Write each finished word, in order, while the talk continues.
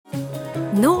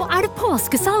Nå det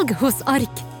påskesalg hos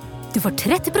Ark. Du får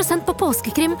 30% på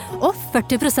påskekrim og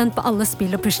 40% på alle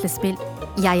spill og puslespill.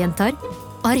 Jeg gjentar,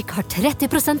 Ark har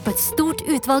 30% på et stort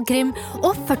utvalg krim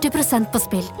og 40% på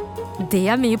spill. Det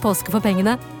mye påske for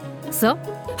pengene. Så,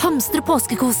 hamstre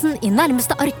påskekosen i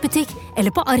nærmeste Ark-butikk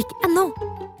eller på ark.no.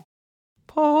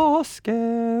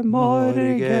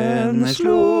 Påskemorgen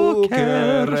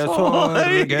sluker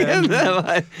sorgen.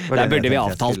 Der burde vi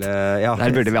avtalt.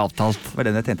 Der burde vi avtalt. Det var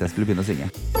den jeg tenkte jeg skulle begynne å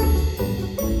synge.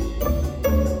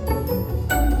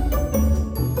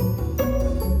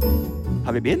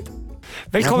 Har vi begynt?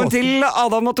 Velkommen til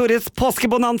Adam og Tores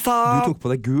påskebonanza. Du tok på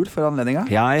deg gul for anledningen.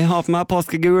 Jeg har på meg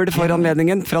påskegul for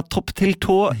anledningen. Fra topp til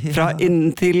tå, fra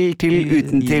inntil til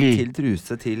utentil. Til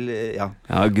truse til, ja,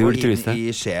 gul truse. Og inn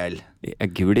i sjel.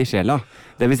 Gul i sjela.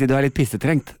 Det vil si du litt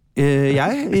pissetrengt. Gul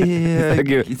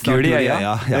i øya.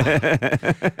 Ja.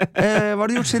 Hva har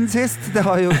du gjort siden sist? Det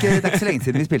er ikke så lenge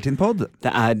siden vi spilte inn podd.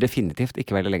 Det definitivt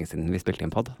ikke veldig lenge siden vi spilte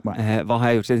inn podd. Hva har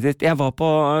jeg gjort siden sist? Jeg var på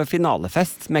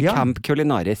finalefest med Camp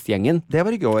Culinaris-gjengen. Det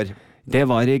var i går. Det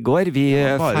var i går. Vi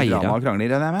bare feiret. Drama og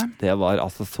krangler, regner jeg med? Det var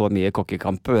altså så mye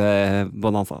kokkekamp,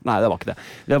 bonanza. Nei, det var ikke det.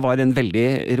 Det var en veldig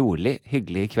rolig,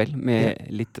 hyggelig kveld med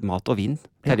litt mat og vin.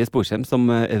 Terje Sporsem som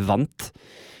vant.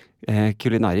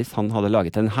 Culinaris, han hadde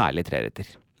laget en herlig treretter.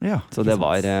 Ja, så det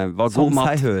var god mat. Som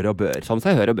seg hør og bør. Som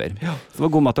seg hør og bør. Ja. Så det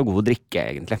var god mat og god drikke,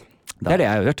 egentlig. Det det jeg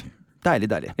har gjort.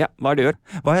 Deilig. Ja, hva har du gjort?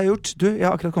 Hva har jeg gjort? Du, jeg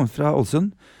har akkurat kommet fra Ålesund.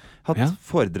 Hatt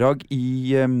foredrag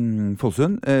i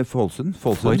Folsund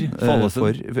på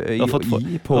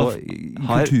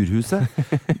Kulturhuset.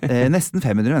 Nesten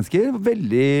 500 mennesker.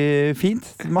 Veldig fint.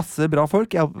 Masse bra folk.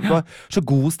 Det var så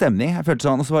god stemning. Jeg følte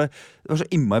sånn, og så var det var så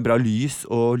innmari bra lys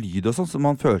og lyd og sånn, så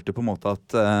man følte på en måte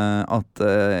at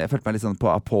jeg følte meg litt sånn på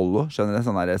Apollo, skjønner du,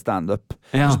 sånn der stand-up.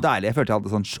 Det var så deilig, jeg følte jeg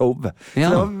hadde sånn show. Så det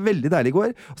var veldig deilig i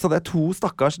går. Og så hadde jeg 2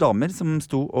 stakkars damer som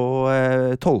sto og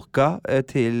tolka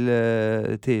til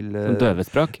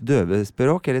døvespråk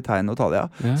eller tegn og tale,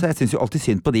 Så jeg synes jo alltid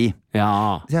synd på de.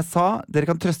 Så jeg sa, dere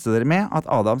kan trøste dere med at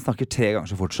Adam snakker 3 ganger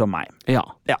så fort som meg. Ja,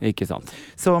 ikke sant.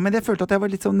 Så, men jeg følte at jeg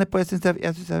var litt sånn nedpå. Jeg synes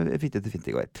jeg fikk det fint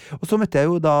i går. Og så møtte jeg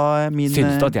jo da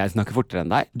Synes du at jeg snakker fortere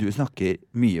enn deg? Du snakker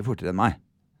mye fortere enn meg.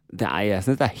 Jeg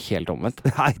synes det helt omvendt.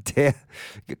 Nei, det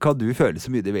kan du føle så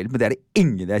mye du vil, men det det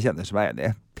ingen jeg kjenner som enig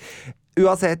i.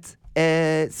 Uansett,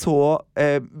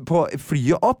 på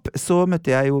flyet opp så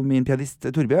møtte jeg jo min pianist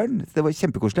Torbjørn. Det var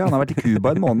kjempekoselig, han har vært i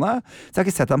Cuba en måned, så jeg har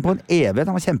ikke sett ham på en evighet.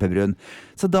 Han var kjempebrun.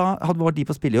 Så da var de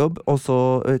på spillejobb, og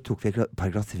så tok vi et par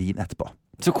glass vin etterpå.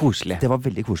 Så koselig. Det var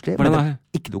veldig koselig. Men det var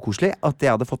ikke noe koselig at jeg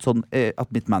hadde fått sånn at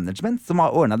mitt management som har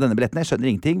ordnet denne billetten, jeg skjønner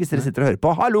ingenting hvis dere sitter og hører på.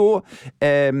 Hallo!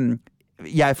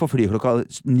 Jeg får fly klokka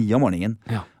 9 om morgenen.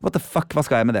 What the fuck, hva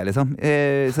skal jeg med det liksom?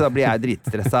 Så da blir jeg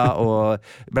dritstresset og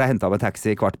ble hentet av en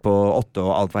taxi 7:15, og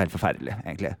alt var helt forferdelig,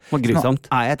 egentlig. Og grusomt.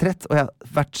 Nå jeg trett, og jeg har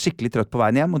vært skikkelig trøtt på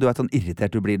veien hjem, og du vet sånn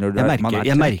irritert du blir når man trett.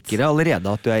 Jeg merker det allerede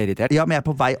at du irritert. Ja, men jeg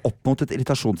på vei opp mot et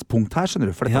irritasjonspunkt her, skjønner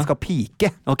du, for dette skal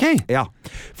pike. Ok. Ja,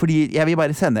 fordi jeg vil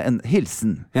bare sende en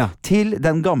hilsen til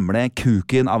den gamle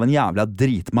kuken av en jævla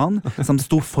dritmann som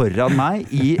sto foran meg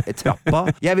i trappa.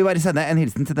 Jeg vil bare sende en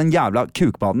hilsen til den jævla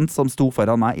kukmannen som sto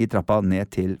foran meg i trappa ned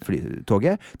til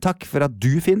flytoget. Takk for at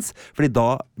du finnes, fordi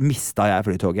da mistet jeg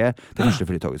flytoget, det første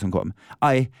flytoget som kom.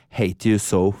 I hate you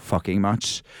so fucking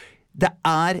much. Det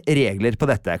regler på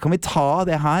dette. Kan vi ta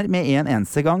det her med en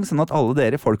eneste gang, sånn at alle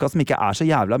dere folka som ikke så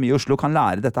jævla mye i Oslo kan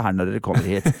lære dette her når dere kommer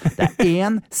hit. Det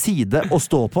en side å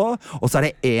stå på, og så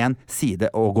det en side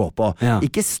å gå på.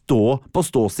 Ikke stå på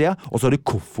ståsida, og så har du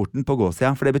kofferten på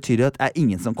gåsida, for det betyr at det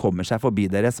ingen som kommer seg forbi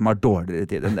dere som har dårligere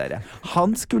tid enn dere.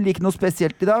 Han skulle ikke noe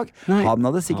spesielt i dag. Han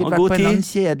hadde sikkert vært på en eller annen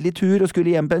kjedelig tur og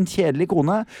skulle hjem på en kjedelig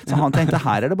kone, så han tenkte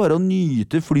her det bare å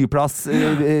nyte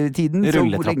flyplasstiden så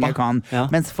lenge jeg kan.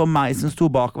 Mens for meg som sto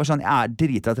bak var sånn, jeg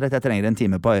drita trett, jeg trenger en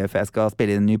time på øye for jeg skal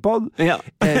spille inn en ny podd.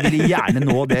 Ville gjerne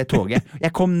nå det toget. Jeg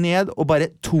kom ned og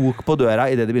bare tok på døra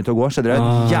i det det begynte å gå, skjønner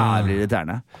du, jævlig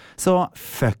irriterende. Så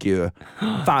fuck you.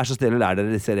 Vær så snill og lær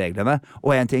dere disse reglene. Og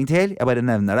en ting til, jeg bare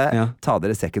nevner det, ta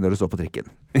dere sekken når du står på trikken.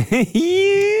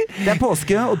 Det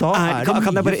påske, og da jeg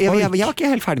var ikke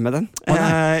helt ferdig med den. Jeg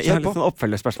har litt sånn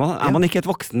oppfølgerspørsmål. Man ikke et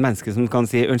voksen menneske som kan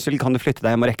si, unnskyld, kan du flytte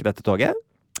deg hjem og rekke dette toget?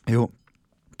 Jo.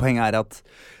 Poenget at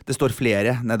det står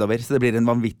flere nedover, så det blir en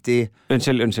vanvittig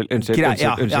Unnskyld.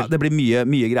 Ja, det blir mye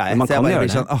greier. Man så jeg kan bare gjøre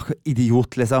blir sånn,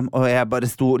 idiot liksom. Og jeg bare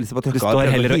sto liksom og trykket. Du står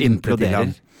heller og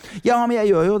imploderer. Ja, men jeg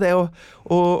gjør jo det,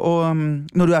 og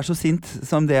når du så sint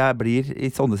som det jeg blir i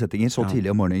sånne settinger så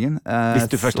tidlig om morgenen hvis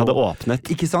du først hadde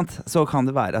åpnet. Ikke sant? Så kan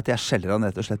det være at jeg skjeller han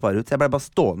rett og slett bare ut. Så jeg ble bare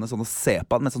stående sånn og se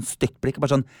på han med sånn stygt blikk.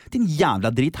 Bare sånn, din jævla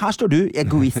drit, her står du,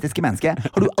 egoistiske menneske.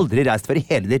 Har du aldri reist før i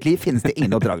hele ditt liv? Finnes det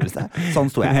ingen oppdragelse? Sånn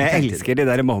sto jeg. Jeg elsker de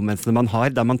der momentsene man har,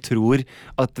 der man tror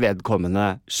at vedkommende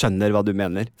skjønner hva du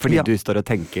mener. Fordi du står og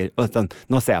tenker, og sånn,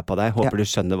 nå ser jeg på deg, håper du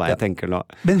skjønner hva jeg tenker nå.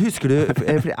 Men husker du,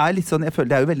 for det litt sånn, jeg føler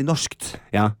det jo veldig norskt.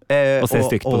 Ja, å se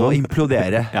stygt på noen. Og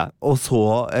implodere. Og så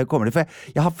kommer det, for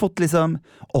jeg har fått liksom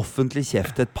offentlig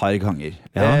kjeft et par ganger.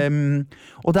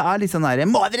 Og det liksom der,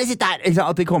 må dere sitte her?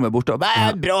 At de kommer bort og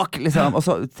bråk, liksom. Og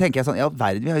så tenker jeg sånn, ja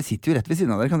verden, vi sitter jo rett ved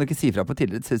siden av dere, kan du ikke si fra på et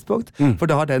tidligere tidspunkt? For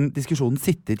da har den diskusjonen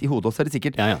sittet i hodet, og så har de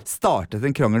sikkert startet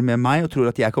en krangel med meg, og tror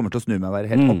at jeg kommer til å snu meg og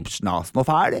være helt oppsnasen og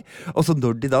ferdig. Og så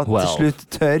når de da til slutt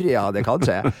tør, ja det kan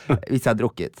skje, hvis jeg har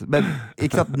drukket. Men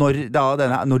ikke sant,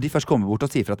 når de først kommer bort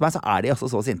og sier fra til meg, så de også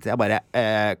så sinte. Jeg bare,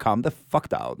 calm the fuck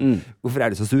down. Hvorfor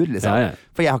du så sur, liksom?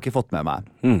 For jeg har ikke fått med meg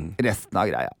resten av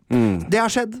greia. Det har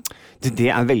skjedd.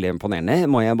 Det veldig imponerende,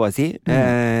 må jeg bare si.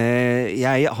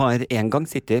 Jeg har en gang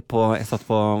jeg satt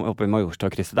oppe i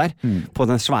Majorstua-krysset der, på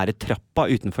den svære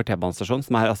trappa utenfor T-banestasjonen,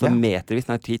 som altså metervis,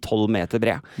 10-12 meter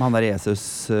bred. Men han der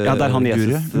Jesus-guru? Ja, der han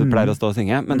Jesus pleier å stå og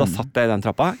synge. Men da satt jeg i den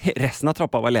trappa. Resten av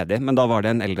trappa var ledig, men da var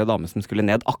det en eldre dame som skulle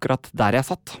ned akkurat der jeg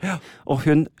satt. Og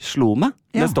hun slo meg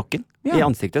med stokken i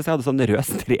ansiktet, så jeg hadde sånn rød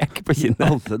strek på kinnet.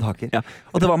 Og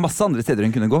det var masse andre steder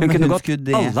hun kunne gå. Hun kunne gått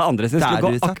alle andre som skulle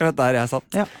gå akkurat der jeg satt.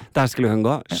 Der skulle hun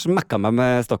gå. Smekka meg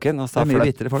med stokken og sa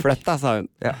flytt deg, sa hun.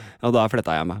 Og da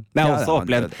flytta jeg meg. Men jeg har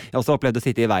også opplevd å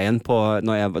sitte i veien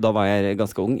da var jeg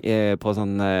ganske ung, på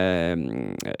sånn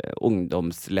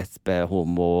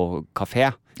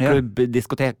ungdomslesbe-homo-kafé.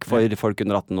 Klubb-diskotek for folk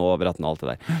under 18 og over 18 og alt det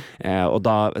der. Og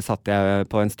da satt jeg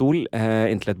på en stol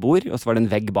inntil et bord, og så var det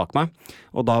en vegg bak meg.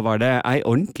 Og da var det ei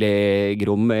ordentlig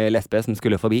grom lesbe som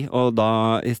skulle forbi, og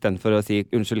da i stedet for å si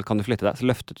unnskyld, kan du flytte deg, så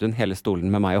løftet hun hele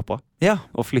stolen med meg oppå.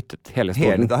 Og flyttet hele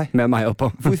stolen med meg oppå.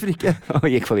 Hvorfor ikke? Og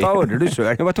gikk forbi. Da ordner du selv.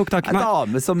 Jeg bare tok tak i meg. En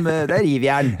dame som, det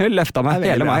rivjern. Hun løftet meg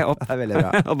hele meg opp,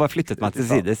 og bare flyttet meg til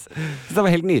sides. Så det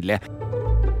var helt nydelig.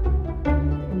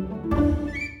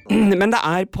 Men det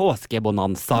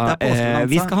påskebonanza.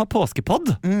 Vi skal ha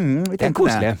påskepodd. Det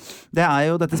koselig.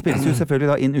 Dette spilles jo selvfølgelig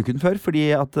da inn uken før,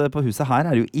 fordi at på huset her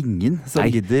det jo ingen som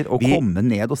gidder å komme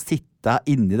ned og sitte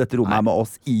inne i dette rommet her med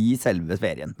oss i selve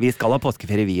ferien. Vi skal ha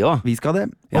påskeferie vi også. Vi skal det.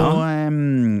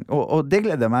 Og det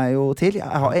gleder jeg meg jo til.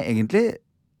 Jeg har egentlig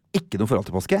ikke noe forhold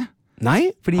til påske.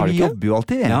 Nei, fordi vi jobber jo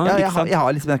alltid. Jeg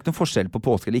har liksom ikke noen forskjell på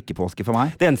påske eller ikke påske for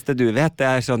meg. Det eneste du vet,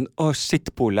 det sånn,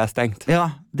 shit, polet stengt.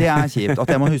 Ja, det kjipt. At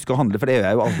jeg må huske å handle, for det gjør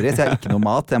jeg jo aldri. Så jeg har ikke noe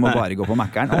mat, jeg må bare gå på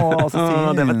Mac-eren.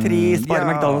 Det var trist, bare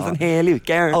McDonald's en hel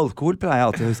uke. Alkohol pleier jeg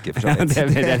alltid å huske, for så vidt. Det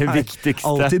det viktigste.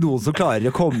 Alltid noen som klarer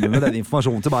å komme med den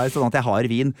informasjonen til meg, sånn at jeg har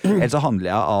vin. Ellers så handler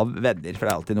jeg av venner, for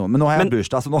det alltid noe. Men nå har jeg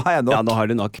bursdag, så nå har jeg nok. Ja, nå har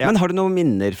du nok. Men har du noen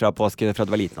minner fra påske fra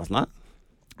du var liten og sånn da?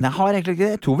 Nei, jeg har egentlig ikke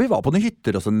det. Jeg tror vi var på noen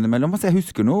hytter og sånn imellom. Altså, jeg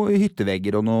husker noen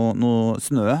hyttevegger og noe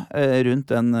snø rundt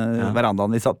den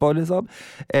verandaen vi satt på, liksom.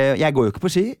 Jeg går jo ikke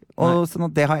på ski, og sånn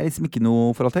at det har jeg liksom ikke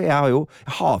noe forhold til. Jeg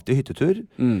hater jo hyttetur,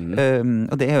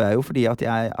 og det gjør jeg jo fordi at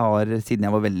jeg har, siden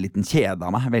jeg var veldig liten, kjeda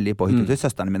meg veldig på hyttetur.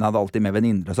 Søsterne mine hadde alltid med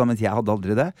venninner og sånn, mens jeg hadde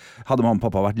aldri det. Hadde mamma og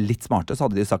pappa vært litt smarte, så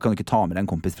hadde de sagt, kan du ikke ta med deg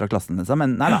en kompis fra klassen, liksom?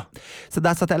 Men nei da. Så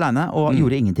der satt jeg alene og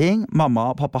gjorde ingenting.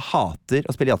 Mamma og pappa hater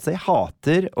å spille yatzy,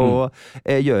 hater å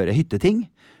gjøre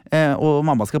hytteting. Og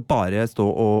mamma skal bare stå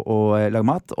og lage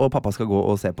mat, og pappa skal gå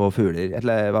og se på fugler,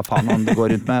 eller hva faen han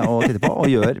går rundt med og titter på, og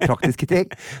gjør praktiske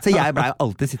ting. Så jeg ble jo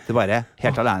alltid sitte bare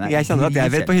helt alene. Jeg kjenner at jeg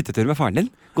vil på hyttetur med faren din.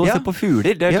 Gå og se på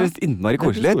fugler, det så innmari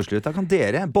koselig. Da kan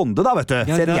dere bonde da, vet du,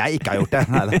 selv jeg ikke har gjort det.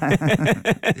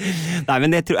 Nei, men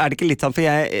det det ikke litt sånn, for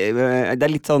det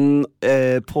litt sånn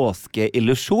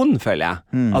påskeillusjon, føler jeg.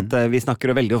 At vi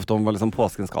snakker jo veldig ofte om hva liksom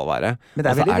påsken skal være. Men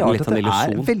det veldig rart at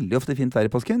det veldig ofte fint vær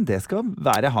i påsken. Det skal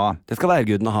være det skal være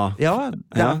guden å ha. Ja,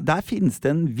 der finnes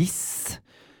det en viss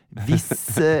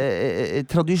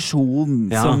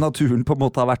tradisjon som naturen på en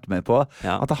måte har vært med på.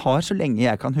 At det har, så lenge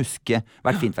jeg kan huske,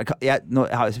 vært fint. Jeg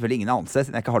har jo selvfølgelig ingen anelse,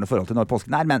 siden jeg ikke har noe forhold til når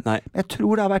påsken men jeg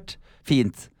tror det har vært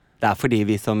fint. Det fordi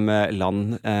vi som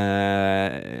land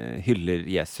hyller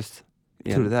Jesus.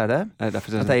 Tror du det det? At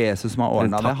det Jesus som har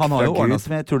ordnet det? Han har jo ordnet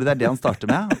det, tror du det det han starter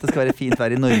med? At det skal være fint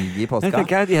vær i Norge i påska?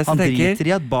 Han driter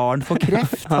i at barn får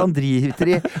kreft. Han driter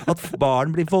i at barn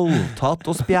blir voldtatt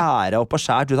og spjæret opp og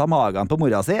skjært ut av magen på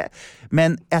mora si.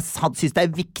 Men jeg synes det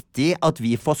viktig at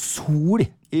vi får sol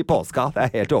i påska. Det er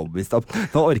helt overbevist om.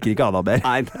 Nå orker ikke Adam mer.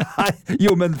 Nei.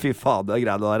 Jo, men fy faen, det er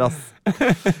greit det der, ass.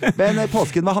 Men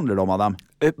påsken, hva handler det om, Adam?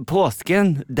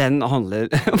 Påsken, den handler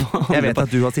Jeg vet at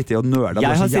du har sittet og nørda. Du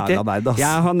er så jævla nerd, ass.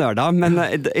 Jeg har nørda, men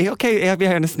ok, jeg vil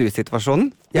gjerne snu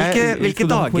situasjonen. Hvilke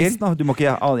dager? Quiz, du må ikke,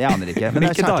 jeg aner ikke. Men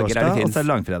det er skjærtorsdag, og så er det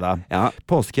langfredag. Ja.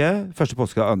 Påske, første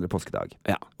påskedag, andre påskedag.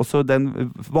 Ja. Og så den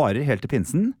varer helt til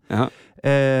pinsen. Ja.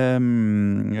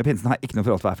 Pinsen har ikke noe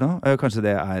forhold til hva for noe. Kanskje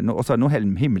det er noe. Og så er det noe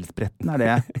himmelspretten.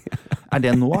 Er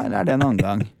det nå, eller er det en annen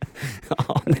gang? Jeg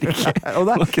aner ikke.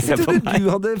 Jeg trodde du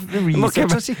hadde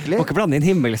researchet skikkelig. Må ikke blande inn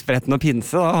himmelspretten og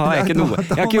pinse, da har jeg ikke noe.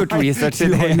 Jeg har ikke gjort research i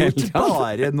det hele tatt.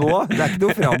 Bare nå. Det er ikke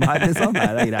noe fram her, liksom. Nei,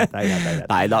 det er greit.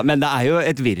 Neida, men det er jo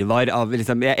et virvar av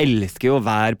liksom, jeg elsker jo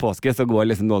hver påske, så går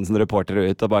liksom noen sånne reportere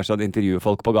ut og bare sånn intervjuer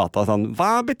folk på gata sånn,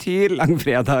 hva betyr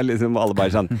langfredag? Liksom, alle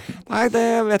bare sånn, nei, det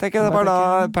vet jeg ikke, det var da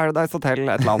Paradise Hotel,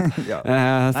 et eller annet.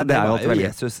 Så det er jo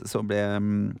Jesus som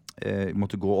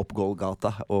måtte gå opp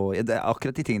Golgata, og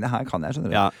akkurat de tingene her kan jeg,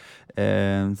 skjønner du. Ja.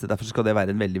 Så derfor skal det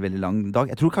være en veldig, veldig lang dag.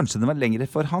 Jeg tror kanskje den var lengre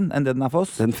for han enn det den er for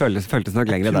oss. Den føltes nok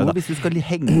lengre der, da. Hvis du skal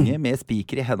henge med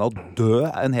spiker i hendene og dø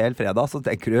en hel fredag, så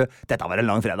tenker du, dette var en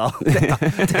lang fredag.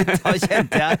 Dette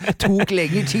kjente jeg tok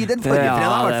lengre tid enn forrige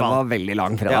fredag, i hvert fall. Ja, det var veldig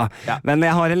lang fredag. Ja. Men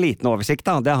jeg har en liten oversikt,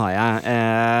 da. Det har jeg.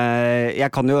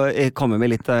 Jeg kan jo komme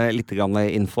med litt grann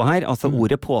info her. Altså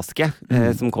ordet påske,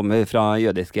 som kommer fra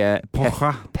jødiske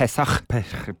Pesach,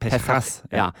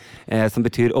 ja, som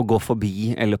betyr å gå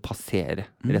forbi eller passere,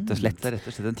 rett og slett. Det er rett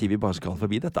og slett en tid vi bare skal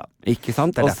forbi dette. Ikke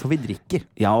sant? Det er derfor vi drikker.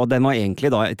 Ja, og den var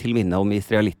egentlig da til minne om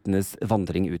israelittenes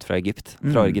vandring ut fra Egypt,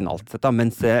 fra originalt sett da.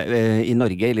 Mens i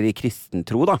Norge, eller i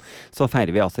kristentro da, så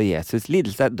feirer vi altså Jesus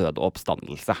lidelse, død og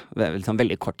oppstandelse. Liksom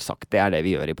veldig kort sagt, det er det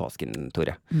vi gjør i påsken,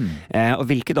 Tore. Og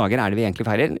hvilke dager er det vi egentlig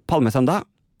feirer? Palmesøndag.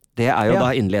 Det er jo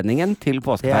da innledningen til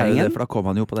påskefeiringen. For da kom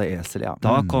han jo på det esel, ja.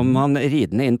 Da kom han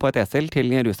ridende inn på et esel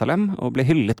til Jerusalem og ble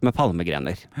hyllet med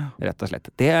palmegrener, rett og slett.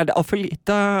 Det er for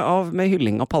lite av med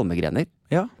hylling av palmegrener.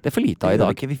 Ja. Det er for lite av i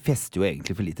dag. Vi fester jo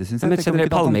egentlig for lite, synes jeg. Men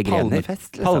generelt palmegrener.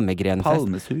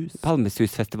 Palmesus.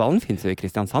 Palmesusfestivalen finnes jo i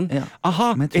Kristiansand. Ja. Aha,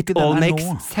 it all makes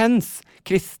sense!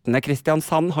 Kristne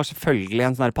Kristiansand har selvfølgelig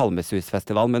en sånn her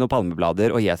palmesusfestival med noen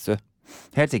palmeblader og Jesu.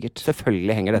 Helt sikkert.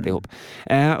 Selvfølgelig henger dette ihop.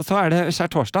 Så er det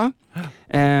skjærtorsdag,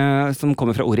 som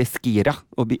kommer fra ordet skira,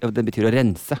 og det betyr å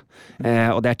rense.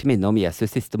 Og det er til minne om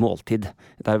Jesus siste måltid.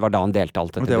 Det var da han delte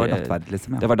alt dette. Og det var nattverd,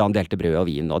 liksom, ja. Det var da han delte brød og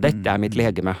vin. Og dette er mitt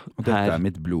legeme. Og dette er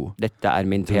mitt blod. Dette er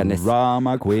min penis.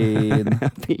 Drama queen.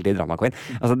 Veldig drama queen.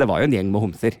 Altså, det var jo en gjeng med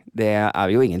homser. Det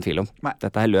er jo ingen tvil om. Nei.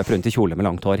 Dette her løp rundt i kjole med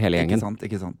langt hår, hele gjengen.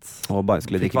 Ikke sant. Og bare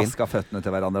skulle drikke vin. Fikk vaska føttene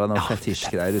til hverandre, noen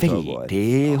fetisjgreier ute og går.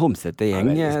 Veldig homsete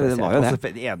gjeng, det var jo det.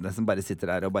 Også den ene som bare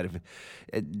sitter der og bare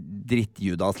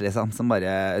dritt-Judas, liksom. Som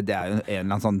bare, det er jo en eller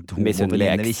annen sånn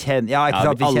homovenninne vi kjenner. Ja, ikke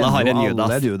sant? Vi alle har en Judas.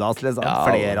 Alle Judas, liksom.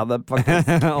 Flere av dem, faktisk.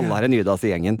 Alle har en Judas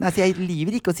i gjengen. Nei, så jeg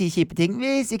liver ikke å si kjipe ting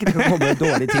hvis ikke det kan komme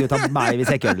dårlige ting ut av meg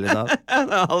hvis jeg kødder litt da.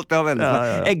 Det er alltid å vende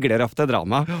seg. Egler opp til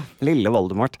drama. Lille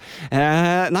Voldemort.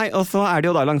 Nei, og så er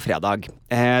det jo da langfredag.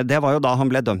 Det var jo da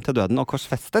han ble dømt til døden og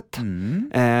korsfestet.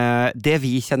 Det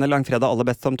vi kjenner langfredag aller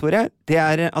best som, Tore, det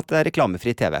er at det er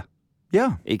reklamefri TV. Ja.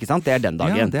 Ikke sant? Det er den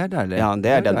dagen. Ja, det er deilig. Ja,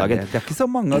 det er den dagen. Det er ikke så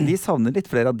mange av de, savner litt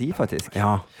flere av de, faktisk.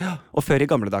 Ja. Og før i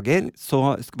gamle dager så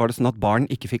var det sånn at barn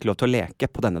ikke fikk lov til å leke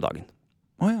på denne dagen.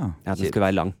 Ja, det skulle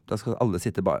være lang. Da skal alle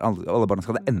sitte alle barna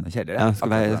skal ha det enda kjedeligere.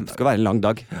 Ja, det skal være en lang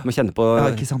dag. Du må kjenne på... Ja,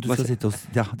 ikke sant, du skal sitte og...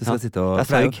 Det er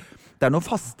søg. Det er noe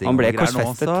fasting. Han ble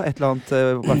korsfestet. Et eller annet,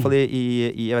 i hvert fall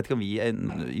jeg vet ikke om vi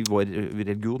i vår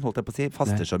religion, holdt jeg på å si,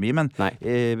 faster så mye, men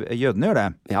jødene gjør det.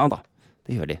 Ja da,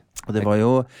 det gjør de. Og det var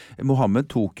jo, Mohammed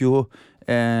tok jo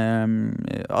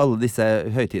alle disse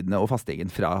høytidene og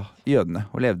fastingen fra jødene,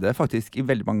 og levde faktisk i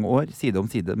veldig mange år side om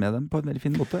side med dem på en veldig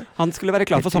fin måte. Han skulle være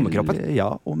klar for sommerkroppen.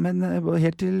 Ja, men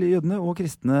helt til jødene og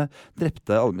kristne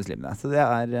drepte alle muslimene. Så det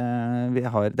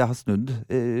har snudd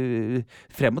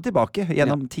frem og tilbake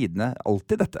gjennom tidene,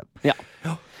 alltid dette. Ja.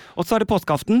 Og så er det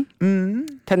påskeaften.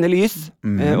 Tenne lys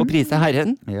og prise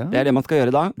Herren. Ja. Det er det man skal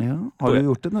gjøre da. Ja. Har du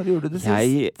gjort det når du gjorde det sist?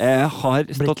 Jeg har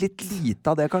stått... Blitt litt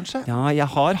lite av det, kanskje? Ja, jeg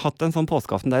har hatt en sånn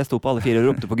påskeaften der jeg sto på alle fire og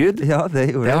ropte på Gud. Ja, det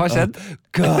gjorde det. Det har skjedd.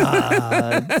 God!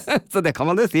 Så det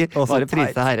kan man jo si. Bare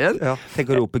prise Herren. Ja.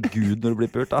 Tenk å rope Gud når du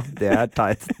blir pult, da. Det er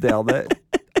teit. Det hadde...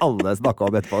 alle snakket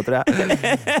om etterpå, tror jeg.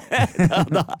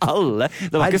 Da alle.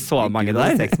 Det var ikke så mange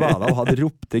der. Sex med Adam, han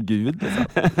ropte Gud. Liksom.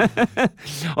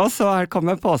 Og så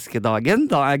kommer påskedagen,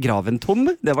 da graven tom.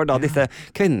 Det var da disse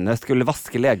kvinnene skulle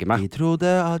vaske legemet. De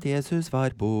trodde at Jesus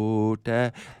var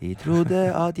borte, de trodde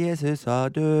at Jesus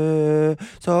var død,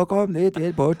 så kom de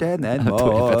til porten en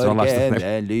morgen,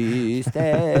 den lyste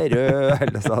rød.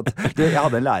 Eller sånt. Jeg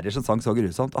hadde en lærer som sang så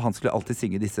grusomt, og han skulle alltid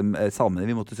synge disse salmene.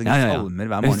 Vi måtte synge salmer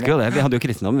hver morgen. Jeg husker jo det, vi hadde jo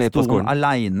kristendom på skolen.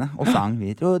 Alene og sang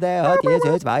Vi trodde at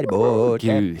Jesus var borte.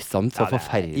 Grusomt, så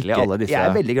forferdelig alle disse.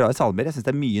 Jeg veldig glad i salmer. Jeg synes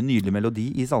det mye nydelig melodi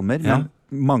i salmer, men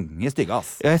mange stygge,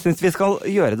 ass. Jeg synes vi skal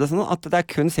gjøre det sånn at det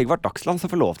kun Sigvart Dagsland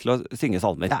som får lov til å synge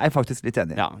salmer. Jeg faktisk litt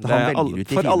enig.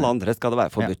 For alle andre skal det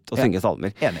være forbudt å synge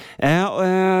salmer.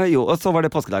 Og så var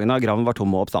det påskedagen da graven var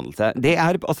tom og oppstandelse. Det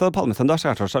altså palmesøndag,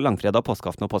 skjærtorsdag, langfredag,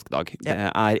 påskeaften og påskedag. Det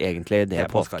egentlig det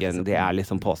påsken. Det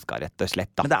liksom påska, rett og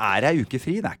slett, da. Men det ei uke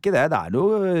fri, det ikke det?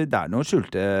 Det noen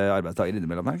skjulte arbeidsdager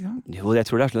innimellom her, ikke sant? Jo, jeg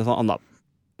tror det sånn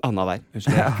Anna vær.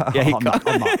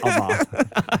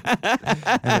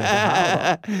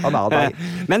 Anna.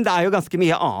 Men det jo ganske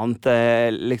mye annet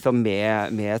liksom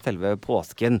med selve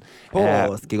påsken.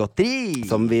 Påskegodteri!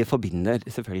 Som vi forbinder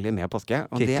selvfølgelig med påske.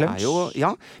 Og det jo,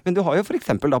 men du har jo for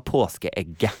eksempel da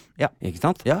påskeegget. Ikke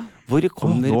sant? Ja. Hvor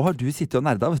kommer... Nå har du sittet og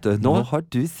nerda, vet du. Nå har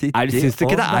du sittet Syns du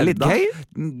ikke det litt gøy?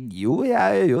 Jo,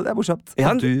 det morsomt.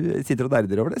 At du sitter og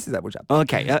nerder over det, synes jeg morsomt.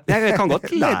 Ok, jeg kan godt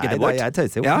legge det bort. Nei, jeg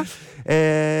tøyser jo.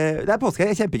 Det påske,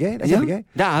 det kjempegøy.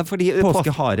 Det fordi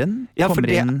påskeharen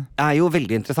kommer inn. Det jo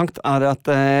veldig interessant at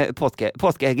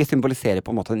påskeegget symboliserer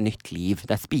på en måte nytt liv.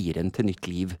 Det spiren til nytt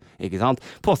liv, ikke sant?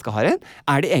 Påskeharen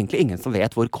det egentlig ingen som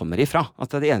vet hvor kommer ifra.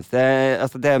 Altså det eneste,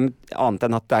 det annet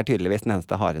enn at det tydeligvis den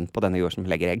eneste haren på denne jord som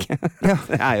legger egg.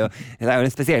 Det jo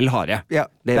en spesiell hare. Det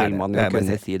vil man jo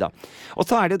kunne si da. Og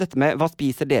så det jo dette med, hva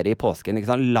spiser dere i påsken?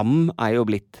 Ikke sant? Lam jo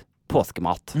blitt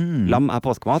påskemat. Lam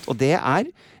påskemat, og det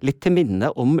litt til minne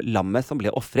om lammet som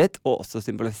ble offret, og også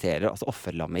symboliserer altså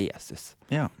offerlammet Jesus.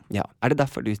 Ja. Det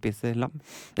derfor du spiser lam?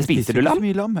 Spiser du lam? Ikke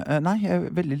mye lam. Nei,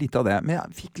 veldig lite av det. Men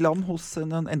jeg fikk lam hos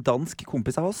en dansk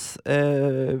kompis av oss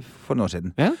for noen år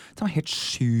siden. Som var helt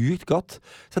sykt godt.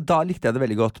 Så da likte jeg det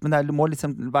veldig godt. Men det må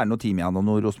liksom være noe timian og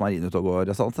noe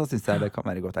rosmarinutogård og sånt, så synes jeg det kan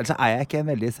være godt. Ellers jeg ikke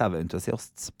en veldig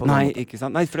saueentusiast. Nei, ikke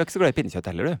sant? Nei, for du ikke så glad i pinnekjøtt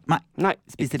heller, du? Nei,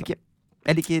 spiser ikke.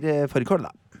 Jeg liker fårikål,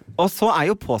 da. Og så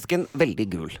jo påsken veldig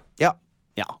gul. Ja,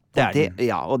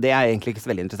 og det egentlig ikke så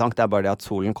veldig interessant. Det bare det at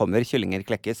solen kommer, kyllinger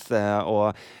klekkes,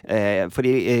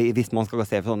 fordi hvis man skal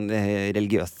se sånn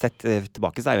religiøst sett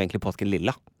tilbake, så jo egentlig påsken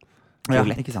lilla. Ja,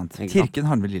 ikke sant. Kirken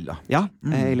har den vel lilla. Ja,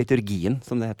 liturgien,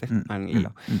 som det heter, den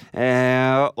lilla.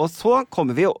 Og så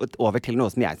kommer vi over til noe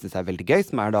som jeg synes veldig gøy,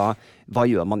 som da, hva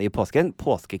gjør man i påsken?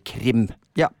 Påskekrim.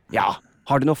 Ja.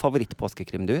 Har du noe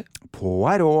favoritt-påskekrim, du?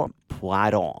 Poirot.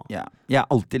 Ja. Jeg har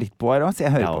alltid likt Poirot, så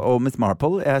jeg hører på. Og Miss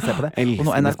Marple, jeg ser på det. Og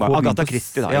nå NRK Agatha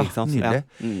Christie, da, ikke sant? Nydelig.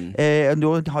 Nå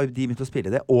har jo de begynt å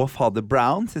spille det. Og Father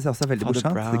Brown synes jeg også veldig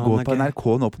morsomt. Det går på NRK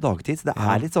nå på dagtid, så det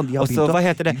litt sånn de har begynt å jobbe. Og så, hva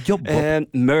heter det?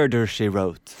 Murder, She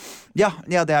Wrote. Ja,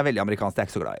 det veldig amerikansk, det jeg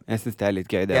ikke så glad i. Jeg synes det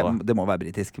litt gøy, det også. Det må være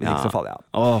britisk, hvis ikke så faller jeg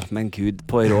av. Men Gud,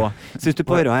 Poirot. Synes du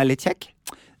Poirot litt kjekk?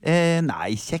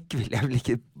 Nei, kjekk vil jeg vel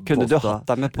ikke påstå. Kunne du hatt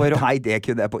deg med Poirot? Nei, det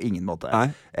kunne jeg på ingen måte.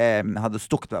 Jeg hadde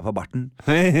stukket meg på barten.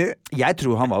 Jeg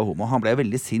tror han var homo. Han ble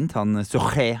veldig sint, han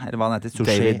Suchet, eller hva han heter.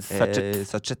 David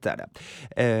Suchet det.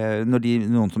 Når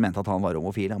noen som mente at han var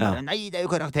homofil, han bare, nei, det jo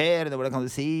karakter, hvordan kan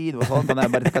du si, det var sånn,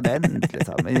 han bare dekadent,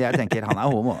 liksom. Men jeg tenker, han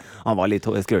homo. Han var litt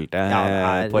skrulte,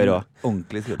 Poirot.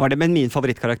 Ordentlig skrulte. Men min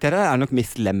favorittkarakter nok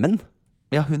Miss Lemon.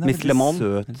 Ja, hun veldig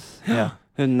søt. Ja.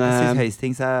 Jeg synes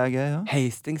Hastings gøy, ja.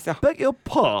 Hastings, ja. Begge og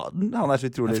paden. Han så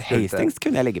utrolig skrulte. Hastings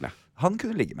kunne jeg ligge med. Han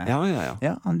kunne ligge med.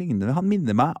 Ja, han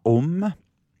minner meg om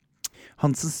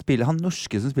han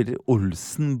norske som spiller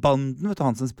Olsen-banden, vet du,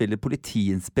 han som spiller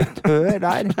politiinspektør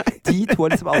der. De to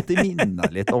har liksom alltid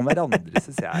minnet litt om hverandre,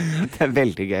 synes jeg. Det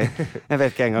veldig gøy. Jeg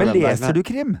vet ikke engang. Men leser du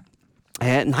krim?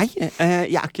 Nei,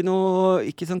 jeg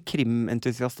ikke sånn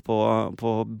krimentusiast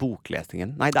på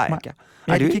boklesingen. Nei, det jeg ikke.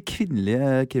 Jeg er ikke kvinnelige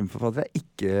krimforfattere. Jeg er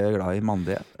ikke glad i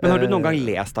mannlige. Men har du noen gang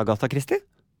lest Agatha Christie?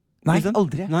 Nei,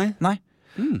 aldri. Nei.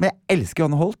 Men jeg elsker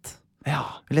Johanne Holt. Jeg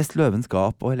har lest Løvens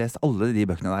gap, og jeg har lest alle de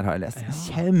bøkene der har jeg lest.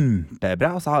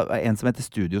 Kjempebra. Og så har jeg en som heter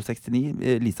Studio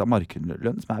 69, Lisa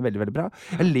Markunlund, som veldig, veldig bra.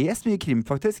 Jeg har lest mye krim,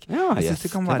 faktisk. Jeg synes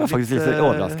det kan være faktisk litt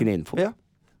overraskende info.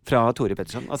 Fra Tore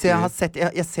Petterson. Så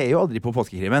jeg ser jo aldri på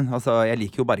påskekrimen. Altså, jeg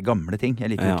liker jo bare gamle ting.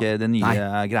 Jeg liker jo ikke det nye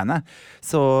greiene.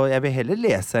 Så jeg vil heller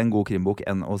lese en god krimbok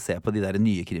enn å se på de der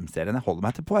nye krimseriene. Jeg holder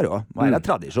meg til Poirot. Hva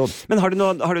tradisjon? Men har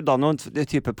du da noen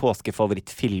type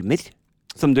påskefavorittfilmer?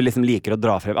 Som du liksom liker å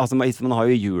dra frem? Altså, man har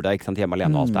jo jula, ikke sant, hjemme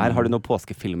alene og alt det her. Har du noen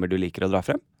påskefilmer du liker å dra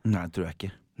frem? Nei, det tror jeg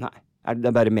ikke. Nei.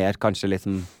 Det bare mer kanskje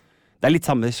liksom... Det er litt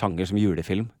samme sjanger som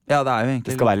julefilm. Ja, det er jo egentlig...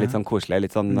 Det skal være litt sånn koselig,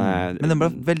 litt sånn... Men den ble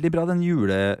veldig bra, den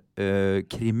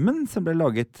julekrimmen som ble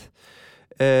laget,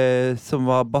 som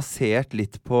var basert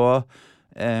litt på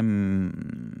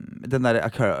den der A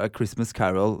Christmas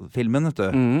Carol-filmen, vet du.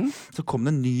 Så kom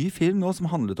det en ny film nå som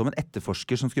handlet om en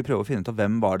etterforsker som skulle prøve å finne ut av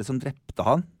hvem var det som drepte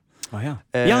han. Ja.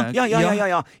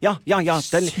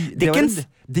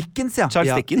 Dickens, ja.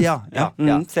 Charles Dickens.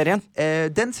 Serien.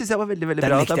 Den synes jeg var veldig, veldig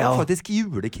bra. Det var faktisk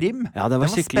julekrim. Ja, det var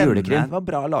skikkelig julekrim. Det var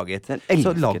bra laget.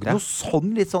 Så lag noe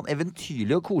sånn, litt sånn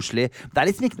eventyrlig og koselig. Det er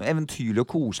liksom ikke noe eventyrlig og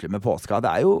koselig med påska.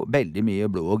 Det er jo veldig mye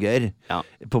blod og gørr,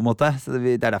 på en måte. Så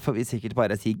det er derfor vi sikkert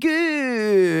bare sier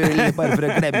gull! Bare for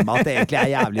å glemme at det egentlig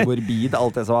er jævlig morbid,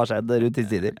 alt det som har skjedd rundt i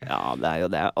tider. Ja, det er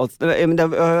jo det. Men det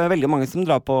er veldig mange som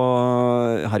drar på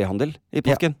harryhandel i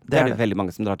påsken. Det er veldig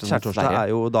mange som drar til Skjærtorsdag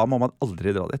er jo, da må man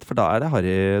aldri dra dit, for da er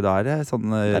det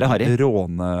sånn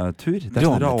rånetur. Det er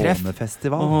sånn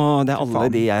rånefestival. Det er alle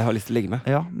de jeg har lyst til å ligge med.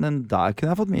 Ja, men der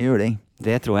kunne jeg fått mye juling.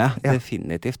 Det tror jeg,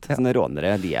 definitivt. Sånne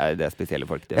rånere, de er det spesielle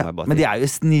folk. Men de er jo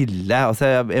snille. Altså,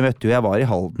 jeg var i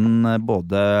Halden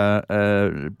både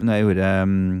når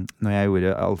jeg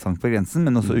gjorde Allsang på grensen,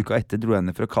 men også uka etter dro jeg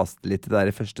ned for å kaste litt det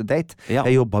der første date.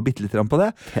 Jeg jobbet bitte litt på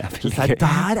det.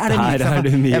 Der er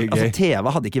det mye gøy. TV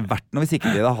hadde ikke vært noe hvis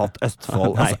ikke de hadde hatt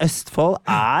Østfold. Altså, Østfold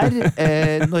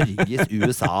er Norges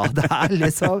USA. Det er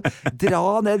liksom, dra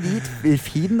ned dit,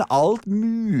 finn alt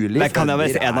mulig. Det kan jeg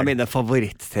vel si, en av mine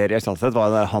favorittserier sånn sett var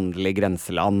den der Handel i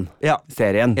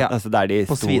grenseland-serien. Altså der de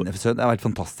på Svinesund, det var helt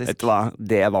fantastisk. Vet du hva?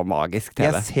 Det var magisk TV.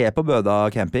 Jeg ser på Bøda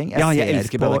camping. Jeg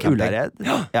elsker Bøda camping. Ullared.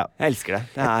 Jeg elsker det.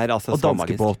 Det er altså så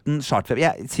magisk. Og danskebåten, chartfeber.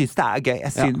 Jeg synes det er gøy.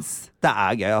 Jeg synes det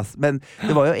er gøy, altså. Men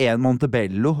det var jo en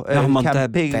Montebello camping.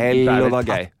 Montebello var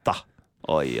gøy.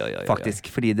 Oi.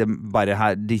 Faktisk, fordi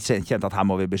de kjente at her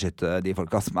må vi beskytte de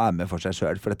folka som er med for seg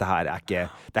selv, for dette her det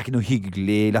er ikke noe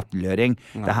hyggelig latterliggjøring.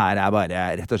 Det her er bare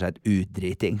rett og slett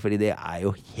utdriting, fordi det er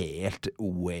jo helt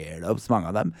weirdos, mange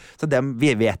av dem. Så vi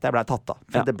vet det ble tatt av,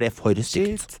 for det ble for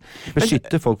sykt.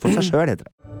 Beskytte folk for seg selv, heter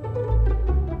det.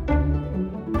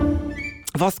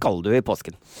 Hva skal du i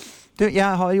påsken? Du, jeg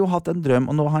har jo hatt en drøm,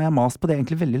 og nå har jeg mast på det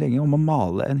egentlig veldig lenge, om å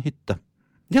male en hytte.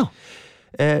 Ja.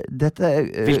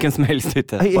 Hvilken som helst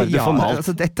hytte. Bare du får malt.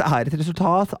 Altså, dette er et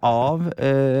resultat av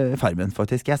Farmen,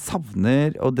 faktisk. Jeg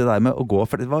savner og det der med å gå,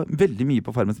 for det var veldig mye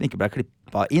på Farmen som ikke ble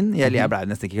klippa inn. Jeg ble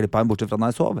nesten ikke klippa inn, bortsett fra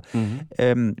når jeg sov.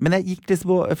 Men jeg gikk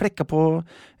liksom og flekka på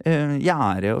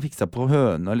gjerde og fiksa på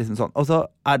høne og liksom sånn. Og så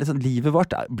er det sånn, livet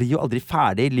vårt blir jo aldri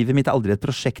ferdig. Livet mitt er aldri et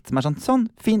prosjekt som er sånn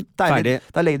fint, deilig.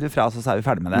 Da legger du fra oss, og så er vi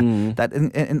ferdig med det. Det er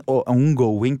en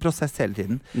ongoing prosess hele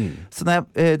tiden. Så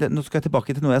nå skal jeg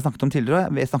tilbake til noe jeg snakket om tidligere.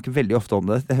 Jeg snakker veldig ofte om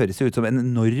det. Det høres jo ut som en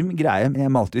enorm greie, men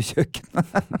jeg malte jo kjøkkenet.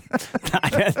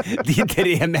 De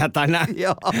 3 meterne!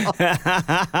 Ja.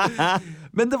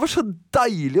 Men det var så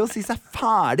deilig å si seg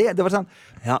ferdig. Det var sånn,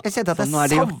 jeg kjente at jeg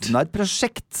savnet et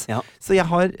prosjekt. Så jeg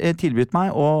har tilbudt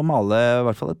meg å male i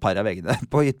hvert fall et par av veggene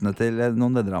på hyttene til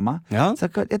noen venner av meg. Så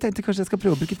jeg tenkte kanskje jeg skal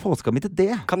prøve å bruke påska mi til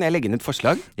det. Kan jeg legge inn et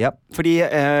forslag? Fordi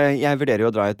jeg vurderer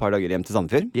jo å dra et par dager hjem til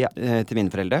Sandefjord, til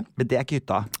mine foreldre. Men det er ikke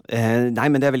hytta.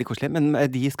 Nei, men det er veldig koselig. Men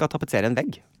de skal tapetsere en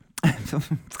vegg.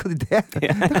 Skal de det?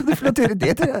 Da kan du få lov til å gjøre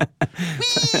det, tror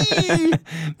jeg.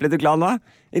 Ble du glad nå?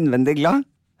 Innvendig glad?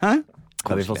 Hæ?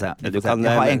 Ja, vi får se. Jeg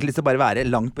har egentlig lyst til å bare være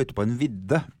langt ute på en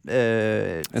vidde.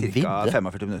 Cirka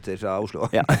 45 minutter fra Oslo.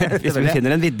 Hvis vi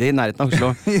finner en vidde i nærheten av Oslo.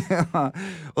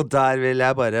 Og der vil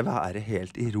jeg bare være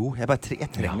helt i ro. Jeg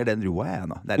trenger den roa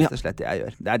jeg nå. Det er rett og slett det jeg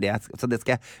gjør. Så det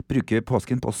skal jeg bruke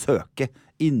påsken på å søke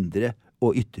indre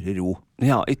og ytre ro.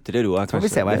 Ja, ytre ro Så får vi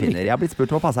se hva jeg finner. Jeg har blitt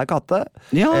spurt om å passe ei katte.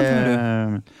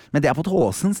 Men det er på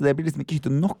Tråsen, så det blir liksom ikke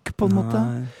hytte nok, på en måte.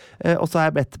 Og så har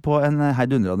jeg bedt på en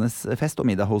heidundrende fest og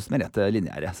middag hos Merete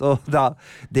Linjære. Så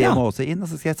det må også inn. Og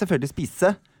så skal jeg selvfølgelig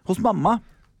spise hos mamma.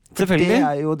 Det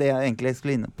er jo det jeg egentlig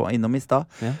skulle innom i stad.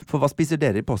 For hva spiser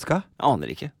dere i påska?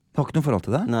 Aner ikke. Du har ikke noe forhold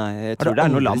til det? Nei, jeg tror det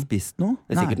er noe lam. Har du aldri spist noe?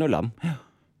 Det er sikkert noe lam.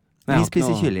 Vi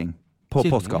spiser kylling på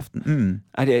påskeaften.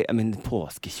 Men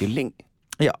påskekylling?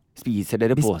 Ja. Spiser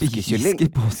dere påskekylling?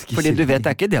 Fordi du vet, det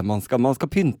er ikke det man skal. Man skal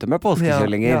pynte med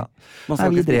påskekyllinger. Nei,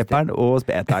 vi dreper den og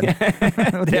speter den.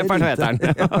 Dreper den og eter den.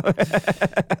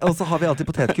 Og så har vi alltid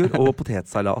potetgull og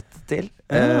potetsalat til.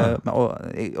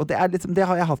 Og det er liksom, det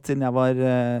har jeg hatt siden jeg var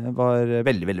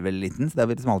veldig, veldig, veldig liten. Så det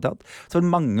har vi liksom alltid hatt. Så var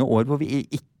det mange år hvor vi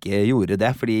ikke gjorde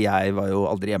det, fordi jeg var jo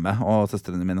aldri hjemme, og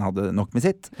søstrene mine hadde nok med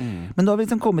sitt. Men da har vi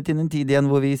liksom kommet inn en tid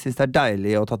igjen hvor vi synes det er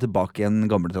deilig å ta tilbake igjen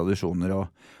gamle tradisjoner og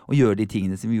gjøre de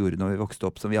tingene som vi gjorde når vi vokste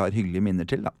opp, som vi har hyggelige minner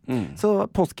til. Da. Så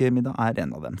påskemiddag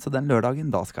en av dem. Så den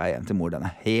lørdagen, da skal jeg hjem til mor. Den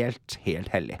helt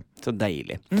hellig. Så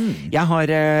deilig. Jeg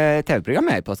har TV-program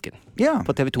i påsken.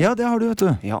 På TV 2. Ja, det har du, vet du.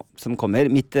 Ja, som kommer.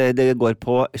 Det går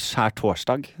på skjær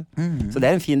torsdag. Så det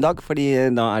en fin dag, fordi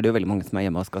da det jo veldig mange som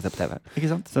hjemme og skal se på TV.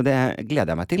 Ikke sant? Så det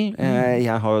gleder jeg meg til.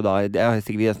 Jeg har jo da,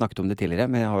 vi har snakket om det tidligere,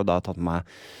 men jeg har jo da tatt med meg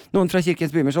noen fra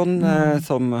Kirkens Bymisjon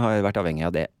som har vært avhengig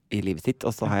av det i livet sitt,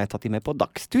 og så har jeg tatt de med på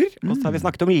dagstur, og så har vi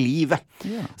snakket om livet.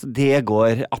 Så det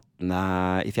går 18.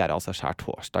 i 4., altså skjær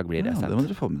torsdag blir det sendt. Det må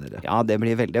dere få med dere. Ja, det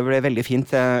blir veldig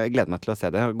fint. Jeg gleder meg til å se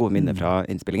det. Gode minner fra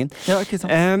innspillingen. Ja, ikke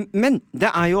sant. Men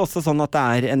det jo også sånn at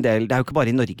det en del, det jo ikke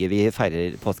bare i Norge vi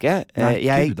feirer påske.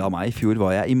 Gud av meg, i fjor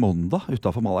var jeg i Monda,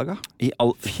 utenfor Malaga. I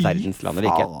all verdens land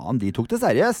eller ikke. Fy faen, de tok det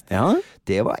seriøst. Ja.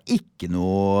 Det var ikke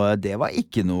noe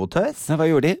tøys. Hva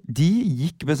gjorde de? De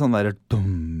gikk med sånn der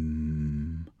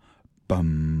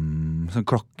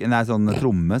sånn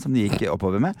tromme som de gikk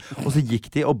oppover med. Og så gikk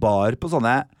de og bar på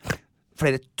sånne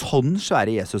flere tonn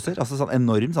svære Jesuser, altså sånn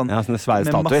enorm sånn, sånne svære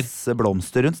med statuer. Masse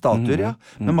blomster rundt,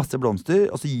 med masse blomster,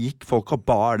 og så gikk folk og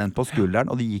bar den på skulderen,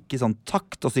 og de gikk i sånn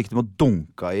takt, og så gikk de og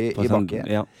dunka i bakken.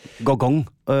 Ja. Gogong.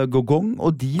 Gogong,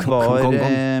 og de var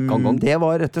det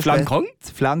var rett og slett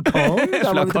Flankong.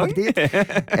 Da var vi tilbake dit.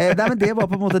 Nei, men det var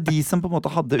på en måte de som på en måte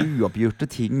hadde uoppgjorte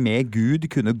ting med Gud,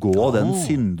 kunne gå den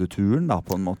syndeturen da,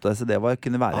 på en måte, så det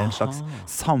kunne være en slags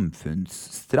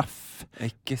samfunnsstraff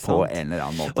på en eller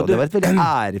annen måte. Og det var et veldig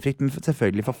ærefrikt, men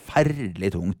selvfølgelig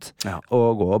forferdelig tungt å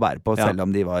gå og bære på, selv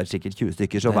om de var sikkert 20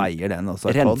 stykker, så veier den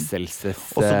også et tonn.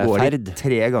 Og så går de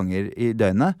 3 ganger i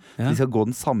døgnet. De skal gå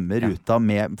den samme ruta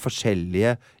med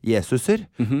forskjellige Jesuser,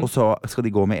 og så skal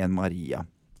de gå med en Maria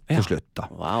til slutt da.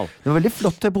 Wow. Det var veldig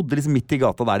flott. Jeg bodde liksom midt i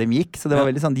gata der de gikk, så det var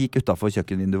veldig sånn, de gikk utenfor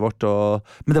kjøkkenvinduet vårt,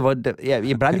 men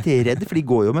jeg ble litt redd, for de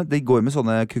går jo med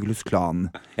sånne Ku Klux Klan.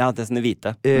 Ja, det sånne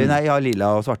hvite. Nei, ja, lilla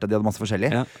og svarte, de hadde masse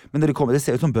forskjellig. Men når de kommer, det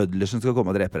ser ut som bødler som skal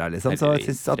komme og drepe her, liksom. Så jeg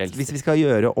synes at hvis vi skal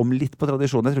gjøre om litt på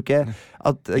tradisjonen, jeg tror ikke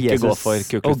at Jesus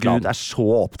og Gud så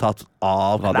opptatt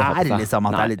av liksom,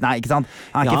 at det litt, nei, ikke sant?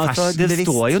 Han ikke fashionbevisst. Det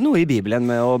står jo noe i Bibelen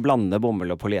med å blande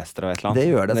bomull og polyester og et eller annet. Det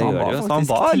gjør det, så han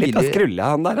var litt av skrulle,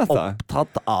 han der,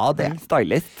 opptatt av det.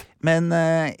 Stylist. Men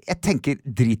jeg tenker,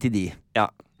 drit i de. Ja.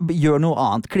 Gjør noe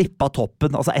annet, klipp av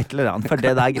toppen, altså et eller annet, for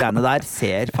det der greiene der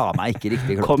ser faen meg ikke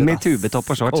riktig klart ut. Kom i tubetopp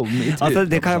og shorts. Altså,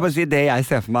 det kan jeg bare si, det jeg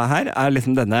ser for meg her,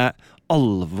 liksom denne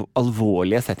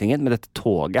alvorlige settingen med dette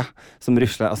toget som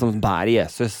rusler, altså som bærer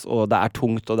Jesus, og det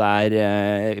tungt, og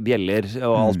det bjeller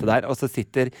og alt det der, og så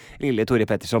sitter lille Tore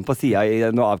Petterson på siden i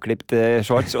noe avklipt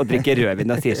shorts og drikker rødvin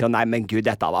og sier sånn, nei, men Gud,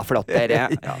 dette var flott, dere.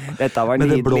 Dette var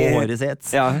nydelig. Med det blå håret sitt.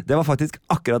 Det var faktisk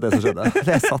akkurat det som skjedde.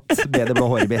 Jeg satt med det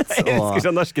blå håret mitt, og jeg husker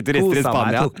sånn norske turister i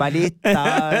Spania. Tok meg litt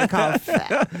kaffe.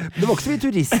 Det var ikke så mye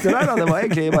turister der da, det var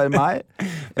egentlig bare meg.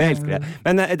 Jeg elsker det.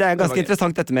 Men det ganske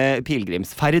interessant dette med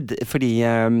pilgrimsferd, fordi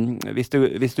hvis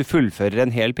du fullfører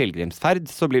en hel pilgrimsferd,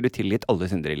 så blir du tilgitt alle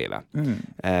synder i livet.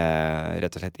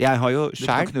 Rett og slett. Jeg har jo selv... Du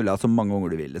kan knulle så mange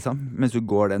ganger du vil, liksom. Mens du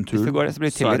går den turen, hvis du går det, så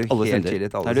blir du tilgitt alle synder.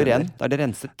 Da du ren, da det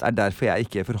renset. Det derfor jeg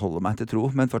ikke forholder meg til tro,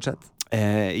 men fortsett.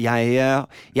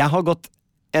 Jeg har gått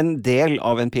en del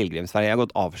av en pilgrimsferd. Jeg har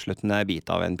gått avsluttende bit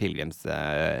av en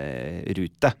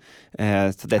pilgrimsrute.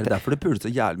 Så det derfor du puler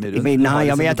så jævlig mye rundt.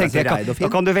 Nei, men jeg tenkte, da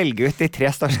kan du velge ut de 3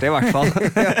 største i hvert fall.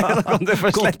 Da kan du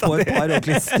få slett på et par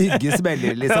ordentlig stygge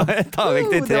smeller, liksom. Ta vekk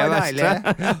de 3 verste.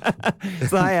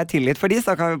 Så da jeg tilgitt for de,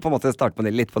 så kan vi på en måte starte på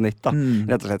det litt på nytt, da.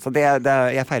 Rett og slett. Så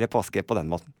jeg feirer påske på den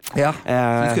måten. Ja,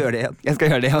 du skal gjøre det igjen. Jeg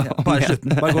skal gjøre det, ja. Bare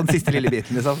slutten. Bare gå den siste lille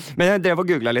biten, liksom. Men jeg drev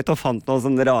og googlet litt og fant noen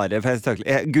sånne rare,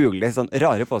 jeg googlet sånne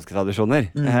rare påsketradisjoner,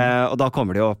 og da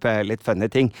kommer det jo opp litt funny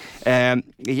ting.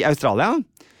 I Australia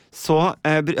så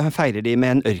feirer de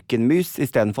med en ørkenmus i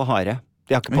stedet for hare.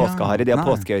 De har ikke påskehare, de har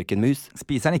påske-ørkenmus.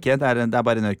 Spiser den ikke, det er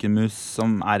bare en ørkenmus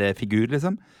som figur,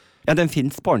 liksom. Ja, den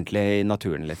finnes på ordentlig i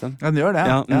naturen, liksom. Ja, den gjør det,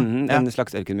 en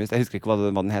slags ørkenmus. Jeg husker ikke hva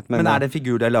den het. Men det en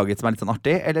figur de har laget som litt sånn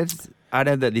artig, eller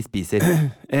det det de spiser?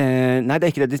 Nei,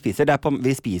 det ikke det de spiser.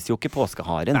 Vi spiser jo ikke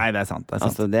påskeharen. Nei, det er sant.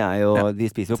 Altså, de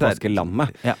spiser jo påskelammet.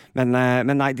 Men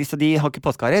nei, så de har ikke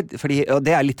påskehare. Og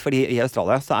det litt fordi i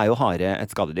Australia så jo hare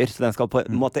et skadedyr, så den skal på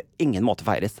en måte, ingen måte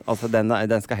feires. Altså,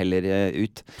 den skal heller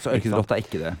ut. Så ørkenrotta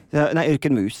ikke det? Nei,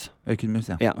 ørkenmus. Ørkenmus,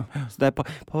 ja. Så det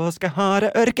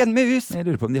påskehare, ørkenmus. Jeg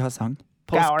lurer på om de har sang.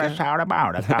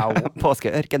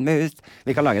 Påske-ørkenmus.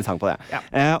 Vi kan lage en sang på det.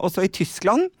 Og så i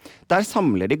Tyskland, der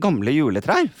samler de gamle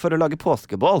juletrær for å lage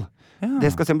påskebål.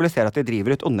 Det skal symbolisere at vi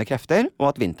driver ut onde krefter,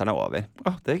 og at vinteren over.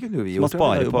 Det kunne jo vi gjort.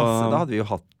 Da hadde vi jo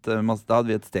hatt da hadde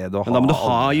vi et sted å ha. Men da må du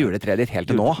ha juletreet ditt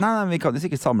helt til nå. Nei, vi kan jo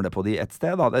sikkert samle på de et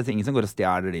sted. Da. Det ingen som går og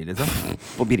stjeler de, liksom.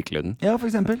 På Birkelunden. Ja, for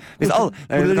eksempel.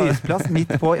 Lysplass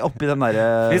midt på, oppi den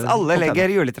der Hvis alle legger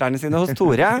juletrærne sine hos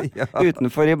Tore,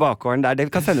 utenfor i bakgården der,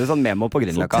 det kan sende sånn memo på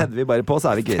Grünerløkka. Så tenner vi bare på,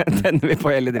 så vi kvitten. Tenner vi på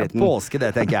hele dritten. Påske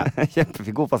det, tenker jeg.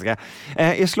 Kjempefint, god påske.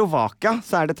 I Slovakia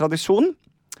så det tradisjon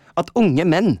at unge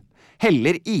menn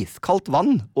heller iskaldt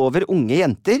vann over unge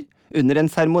jenter under en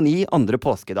seremoni andre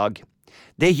påskedag.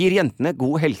 Det gir jentene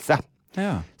god helse.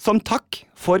 Som takk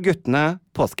får guttene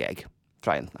påskeegg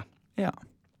fra jentene.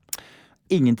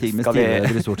 Ingenting med stille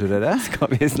resorter. Skal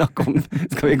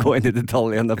vi gå inn i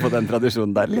detaljene på den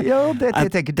tradisjonen der? Ja, jeg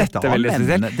tenker, dette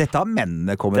har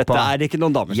mennene kommet på. Dette ikke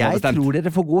noen damer som har bestemt. Jeg tror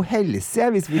dere får god helse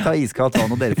hvis vi tar iskaldt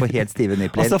vann og dere får helt stive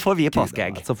nipler. Og så får vi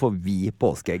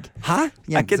påskeegg. Hæ?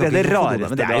 Ikke det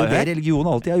rareste? Men det jo det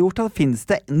religionen alltid har gjort. Da finnes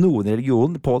det noen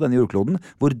religion på denne jordkloden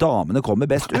hvor damene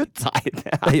kommer best ut? Nei,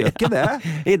 det gjør ikke det.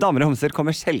 I damer og homser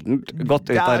kommer sjelden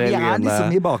godt ut av religionen. Vi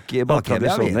liksom i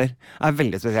tradisjoner. Det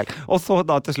veldig spesielt. Og så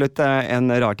da til slutt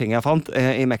en rar ting jeg fant.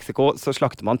 I Mexico så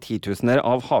slakter man 10 000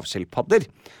 av havskilpadder.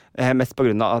 Mest på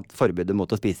grunn av forbudet mot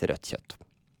å spise rødt kjøtt.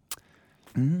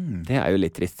 Det jo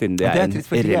litt trist, siden det en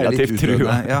relativt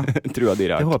trua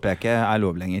dyreart. Det håper jeg ikke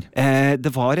lov lenger.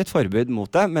 Det var et forbud mot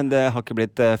det, men det har ikke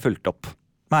blitt fulgt opp.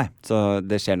 Nei. Så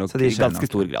det skjer nok i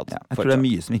ganske stor grad. Jeg tror det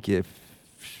mye som ikke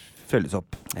følges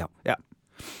opp. Ja.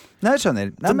 Nei, jeg skjønner.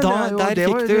 Nei, der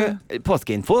fikk du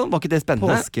påskeinfo. Var ikke det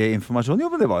spennende? Påskeinformasjon? Jo,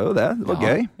 men det var jo det. Det var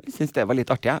gøy. Jeg synes det var litt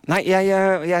artig. Nei, jeg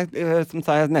som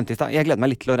jeg nevnte i stad, jeg gleder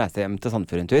meg litt til å reise hjem til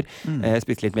Sandefjord en tur.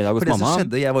 Spise litt middag hos mamma. For det som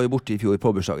skjedde, jeg var jo borte i fjor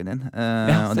på bursdagen din.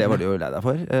 Og det var du jo lei deg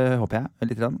for, håper jeg.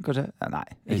 Litt grann, kanskje? Nei.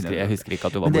 Jeg husker ikke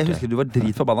at du var borte. Men det jeg husker du var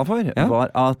dritforbanna for, var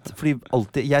at fordi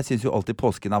jeg synes jo alltid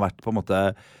påsken har vært på en måte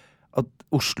at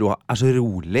Oslo så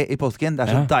rolig i påsken. Det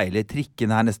så deilig.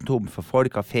 Trikken nesten tomme for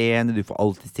folk. Kaféene, du får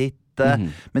alltid sitte.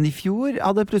 Men i fjor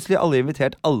hadde plutselig alle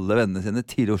invitert alle vennene sine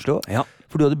til Oslo.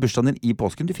 For du hadde bursdagen din i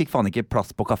påsken. Du fikk faen ikke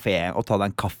plass på kafé og ta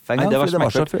deg en kaffe en gang. Nei, det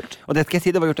var så fullt. Og det skal jeg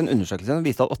si, det var gjort en undersøkelse som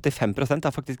viste at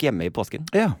 85% faktisk hjemme i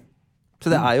påsken. Ja. Så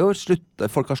det jo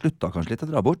folk har sluttet kanskje litt å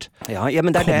dra bort. Ja,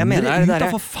 men det det jeg mener. Kom dere ut da,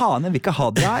 for faen, jeg vil ikke ha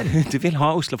det her. Du vil ha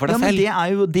Oslo for deg selv.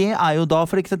 Men det jo da,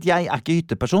 for ikke sant, jeg ikke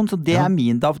hytteperson, så det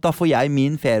min, da får jeg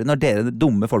min ferie når dere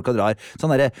dumme folka drar.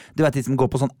 Sånn der, du vet de som går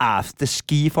på sånn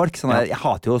afterski-folk, sånn der, jeg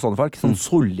hater jo sånne folk, sånn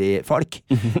solli-folk.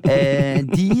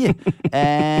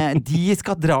 De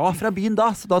skal dra fra byen da,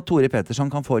 så da Tore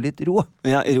Petersson kan få litt ro.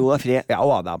 Ja, ro og fri. Ja,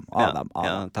 og Adam.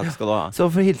 Ja, takk skal du ha. Så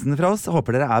for hilsen fra oss,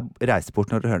 håper dere reist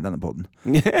bort når dere hører denne podden.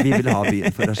 Vi vil ha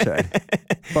byen for oss selv.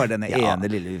 Bare denne ene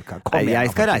lille uka.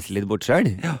 Jeg skal reise litt bort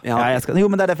selv. Jo,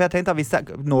 men det derfor jeg tenkte, hvis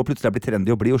jeg nå plutselig blitt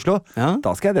trendy å bli i Oslo,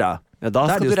 da skal jeg dra. Ja, da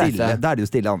skal du reise. Da det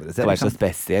jo stille andre steder. Skal være så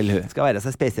spesiell. Skal være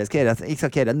så spesiell. Jeg skal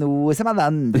ikke gjøre noe som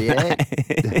alle andre.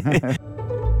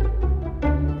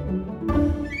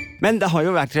 Men det har jo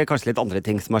vært kanskje litt andre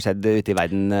ting som har skjedd ute i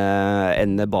verden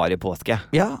enn bare påske.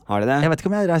 Ja, har det det? Jeg vet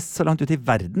ikke om jeg har reist så langt ut i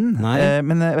verden.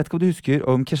 Men jeg vet ikke om du husker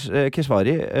om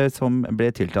Keshvari, som ble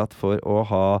tiltatt for å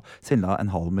ha svindla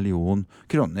 500 000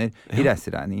 kroner i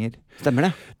reiseregninger. Stemmer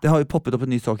det? Det har jo poppet opp en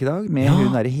ny sak i dag med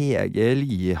hun Hege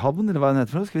Lihavn, eller hva hun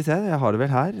heter for noe. Skal vi se, jeg har det vel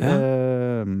her.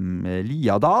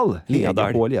 Liadal.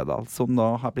 Liadal, som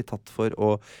da har blitt tatt for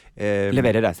å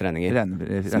levere reiseregninger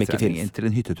som ikke finnes. Til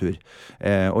en hyttetur.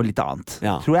 Og litt annet,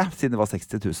 tror jeg, siden det var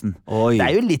 60 000. Oi. Det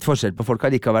jo litt forskjell på folk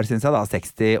likevel, synes jeg da.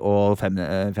 60 og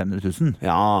 500 000.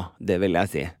 Ja, det vil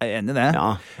jeg si. Jeg enig i det. Ja.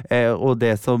 Og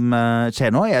det som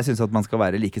skjer nå, jeg synes at man skal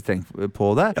være like streng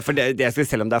på det. Ja, for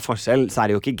selv om det forskjell, så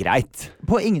det jo ikke greit.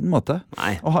 På ingen måte.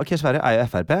 Nei. Og Keshvari jo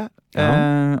FrP,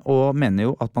 og mener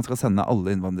jo at man skal sende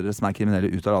alle innvandrere som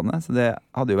kriminelle ut av landet. Så det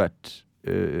hadde jo vært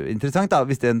interessant da,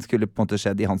 hvis den skulle på en måte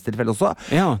skjedd i hans tilfelle også.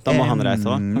 Ja, da må han reise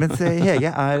også. Mens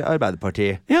Hege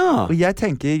Arbeiderpartiet. Ja. Og jeg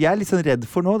tenker, jeg litt sånn redd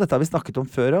for nå, dette har vi snakket om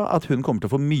før også, at hun kommer til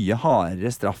å få mye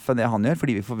hardere straff enn det han gjør,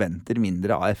 fordi vi forventer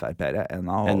mindre av FrP-ere enn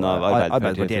av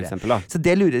Arbeiderpartiet. For eksempel, så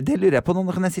det lurer jeg på nå.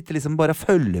 Nå kan jeg sitte liksom bare og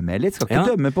følge med litt, skal ikke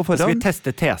dømme på forhånd. Nå skal vi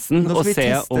teste tesen og se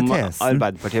om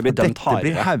Arbeiderpartiet blir dømt hardere.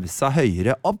 Dette blir hausa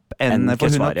høyere opp enn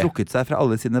for hun har trukket seg fra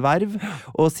alle sine verv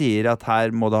og sier at her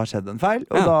må det ha skjedd en feil,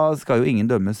 og da skal jo ingen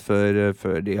dømmes før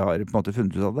de har på en måte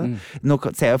funnet ut av det. Nå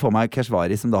ser jeg for meg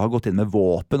Keshvari som da har gått inn med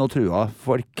våpen og trua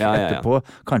folk etterpå.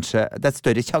 Kanskje det et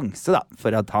større sjanse da,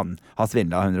 for at han har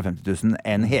svindlet 150 000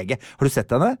 enn Hege. Har du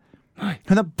sett henne?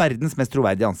 Hun har verdens mest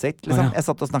troverdige ansikt liksom. Jeg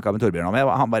satt og snakket med Torbjørn om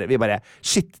vi bare,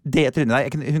 shit, det trynet der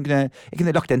jeg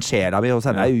kunne lagt en sjela mi hos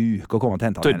henne en uke og komme til å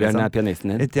hente henne Torbjørn liksom. Er pianisten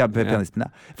din? Ja, pianisten,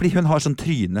 ja. Fordi hun har sånn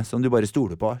tryne som du bare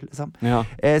stoler på liksom. Så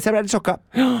jeg ble litt sjokka.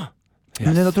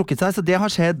 Men den har trukket seg, så det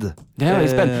har skjedd. Det er jo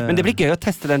spennende. Men det blir gøy å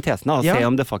teste den tesen og se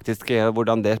om det faktisk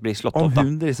hvordan det blir slått opp. Om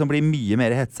hun liksom blir mye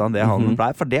mer hetsa enn det han ble,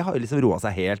 for det har jo liksom roet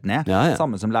seg helt ned.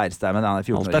 Samme som Leirstein med denne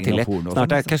 14-åringen og porno.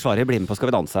 Snart er Keshvari bli med på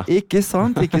Skal vi danse. Ikke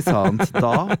sant.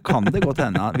 Da kan det godt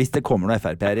hende. Hvis det kommer noen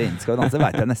FrP-ere inn Skal vi danse,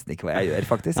 vet jeg nesten ikke hva jeg gjør,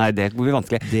 faktisk. Nei, det blir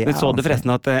vanskelig. Men så du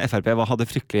forresten at FrP hadde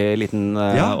fryktelig liten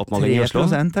oppmåling i Oslo?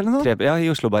 3% eller noe? Ja,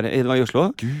 i Oslo bare. Det var i Oslo.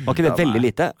 Var ikke det veldig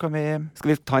lite?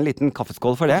 Skal vi ta en liten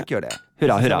kaffeskål for det? Gjør det.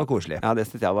 Hurra. Ja, det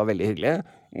synes jeg var veldig hyggelig.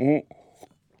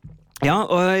 Ja,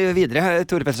 og videre,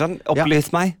 Tore Pettersen, opplys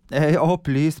meg.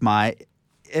 Opplys meg.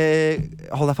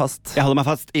 Hold deg fast. Jeg holder meg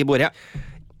fast i bordet.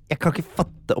 Jeg kan ikke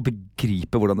fatte og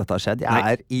begripe hvordan dette har skjedd.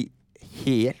 Jeg er i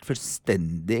helt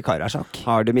fullstendig karasjakk.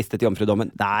 Har du mistet jomfrudommen?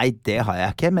 Nei, det har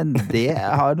jeg ikke, men det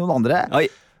har noen andre.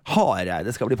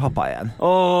 Hareide skal bli pappa igjen.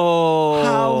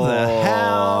 How the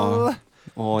hell?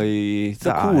 Oi,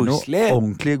 så koselig. Det er noe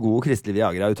ordentlig god kristelig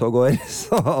Viagra ute og går.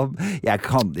 Så jeg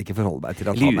kan ikke forholde meg til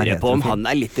at han er Lurer på om han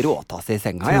er litt råtass i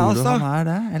senga. Tror du han er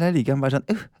det? Eller liker han bare sånn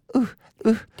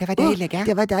det var deilig.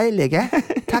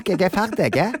 Takk, jeg er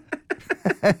ferdig.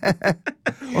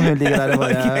 Og hun ligger der og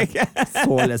bare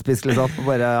så lesbisk liksom.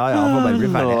 Bare, får bare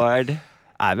bli ferdig.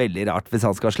 Det er veldig rart hvis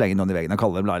han skal slenge noen i veggen og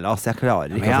kalle dem Laila. Så jeg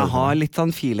klarer ikke. Jeg har litt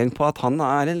sånn feeling på at han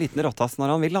er en liten råtass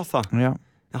når han vil, altså. Ja.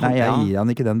 Nei, jeg gir han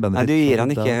ikke den benefit. Nei, du gir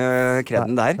han ikke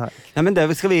kreden der. Nei, men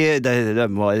det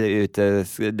må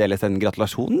utdeles en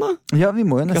gratulasjon, da. Ja, vi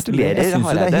må jo nesten. Gratulerer, jeg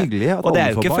synes det er hyggelig. Og det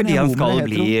er jo ikke fordi han skal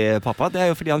bli pappa, det er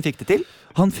jo fordi han fikk det til.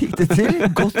 Han fikk det til.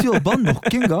 Godt jobba nok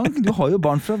en gang. Du har jo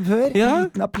barn fra før. En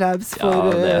liten applaus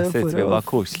for, det synes vi var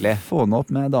koselig. Få han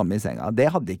opp med dame i senga. Det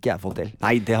hadde ikke jeg fått til.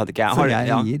 Nei, det hadde ikke jeg. Så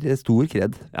jeg gir stor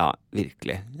kred. Ja,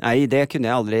 virkelig. Nei, det kunne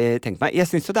jeg aldri tenkt meg.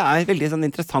 Jeg synes jo det er veldig sånn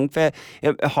interessant, for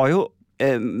jeg har jo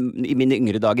i mine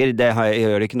yngre dager, jeg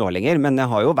gjør det ikke nå lenger, men jeg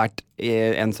har jo vært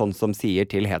en sånn som sier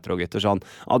til heterogutter sånn,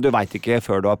 du vet ikke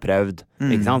før du har prøvd,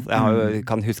 ikke sant? Jeg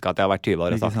kan huske at jeg har vært 20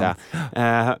 år og sagt det.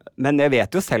 Men jeg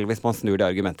vet jo selv hvis man snur det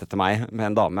argumentet til meg med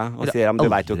en dame og sier, du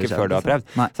vet jo ikke før du har prøvd,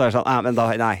 så er det sånn,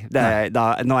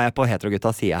 nå er jeg på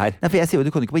heteroguttas side her. Nei, for jeg sier jo,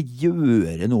 du kan ikke bare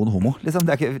gjøre noen homo, liksom.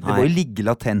 Det må jo ligge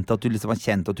latent at du liksom har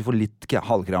kjent at du får litt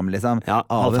halvkram, liksom,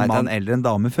 av en mann eller en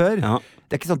dame før.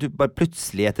 Det er ikke sånn at du bare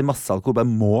plutselig etter masse alkohol bare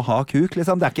må ha kuk,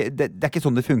 liksom. Det er ikke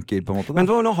sånn det funker, på en måte. Da. Men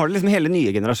nå har du liksom hele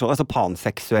nye generasjoner, altså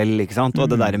panseksuell, ikke sant? Og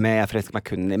det der med jeg forelsker meg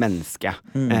kun i menneske,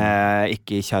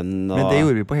 ikke i kjønn. Men det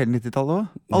gjorde vi på hele 90-tallet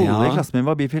også. Alle i klassen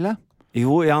min var bifile.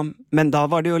 Jo, men da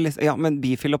var det jo liksom, men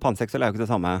bifil og panseksuell er jo ikke det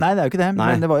samme. Nei, det er jo ikke det,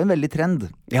 men det var jo en veldig trend.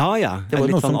 Ja. Det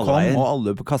var noen som kom, og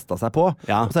alle kastet seg på.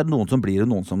 Og så er det noen som blir,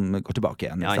 og noen som går tilbake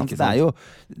igjen. Ikke sant? Det er jo,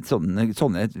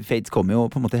 sånne fates kommer jo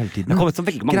på en måte hele tiden. Det kommer så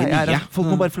veldig mange nye.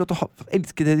 Folk må bare få lov til å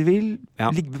elske det de vil,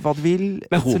 ligge med hva de vil.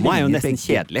 Men homo er jo nesten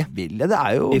kjedelig. Det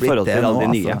er jo i forhold til alle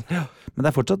de nye. Men det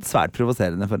er fortsatt svært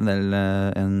provoserende for en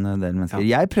del mennesker.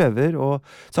 Jeg prøver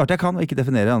så hardt jeg kan å ikke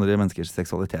definere andre menneskers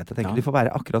seksualitet. Jeg tenker de får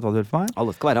være akkurat hva de vil for meg.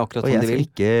 Alle skal være akkurat som de vil. Og jeg skal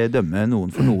ikke dømme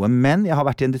noen for noe. Men jeg har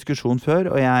vært i en diskusjon før,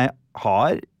 og jeg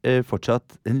har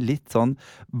fortsatt en litt sånn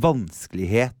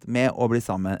vanskelighet med å bli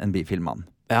sammen med en bifil mann.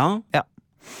 Ja.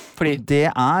 Fordi det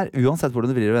uansett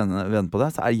hvordan du vrir og vender på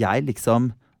det, så er jeg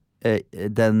liksom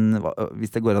den,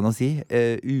 hvis det går an å si,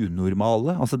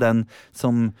 unormale. Altså den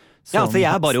som altså jeg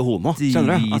er bare homo,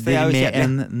 skjønner du? Altså jeg er jo med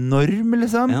en norm,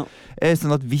 liksom.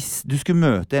 Sånn at hvis du skulle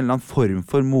møte en eller annen form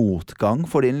for motgang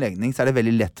for din legning, så er det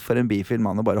veldig lett for en bifil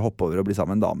mann å bare hoppe over og bli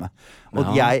sammen med en dame. Og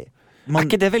er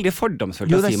ikke det veldig fordomsfullt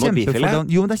å si mot bifile?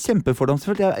 Jo, det er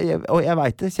kjempefordomsfullt, og jeg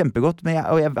vet det kjempegodt,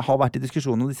 og jeg har vært i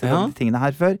diskusjonen om disse tingene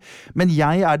her før, men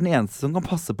jeg er den eneste som kan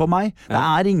passe på meg. Det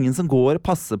er ingen som går og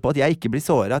passer på at jeg ikke blir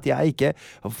såret, at jeg ikke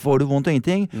får det vondt og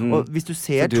ingenting. Og hvis du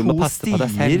ser to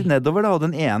stier nedover da, og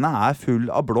den ene er full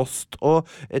av blåst og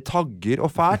tagger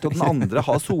og fælt, og den andre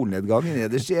har solnedgang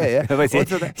nederst i øyet.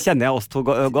 Kjenner jeg oss to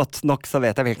godt nok, så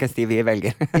vet jeg hvilken sti vi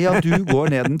velger. Ja, du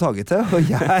går ned den taggete,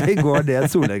 og jeg går ned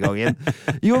solnedgangen.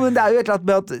 Jo, men det er jo et eller annet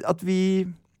med at vi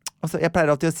jeg pleier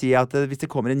alltid å si at hvis det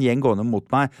kommer en gjeng gående mot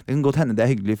meg, det kan godt hende det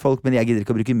er hyggelige folk, men jeg gidder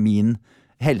ikke å bruke min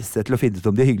helse til å finne ut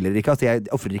om de er hyggelige eller ikke. Altså, jeg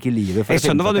offrer ikke livet for jeg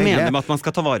skjønner hva du mener med at man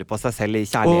skal ta vare på seg selv i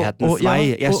kjærlighetens vei.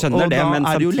 Jeg skjønner det, men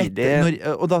samtidig...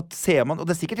 Og da ser man, og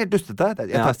det er sikkert helt dustete,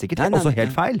 jeg tar sikkert også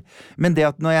helt feil, men det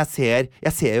at når jeg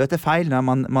ser jo etter feil, når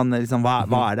man liksom,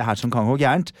 hva er det her som kan gå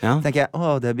gærent? Tenker jeg,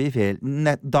 det blir feil.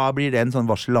 Da blir det en sånn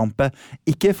varsellampe.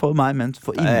 Ikke for meg, men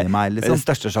for inni meg, liksom. Det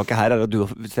største sjokket her er at du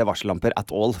ser varsellamper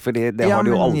at all, fordi det har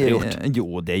du jo aldri gjort.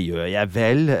 Jo, det gjør jeg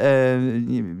vel.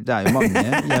 Det er jo mange.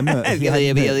 Jeg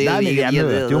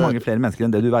møter jo mange flere mennesker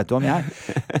enn det du vet om jeg.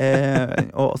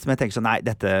 Og som jeg tenker sånn, nei,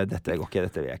 dette går ikke,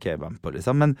 dette vil jeg ikke være med på,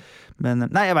 liksom. Men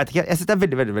nei, jeg vet ikke. Jeg synes det er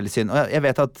veldig, veldig, veldig synd. Og jeg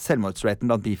vet at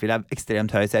selvmordsraten blant bifile er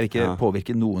ekstremt høy, så jeg vil ikke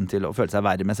påvirke noen til å føle seg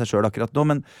verre med seg selv akkurat nå.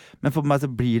 Men for meg så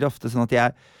blir det ofte sånn at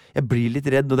jeg blir litt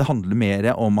redd, og det handler mer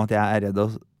om at jeg er redd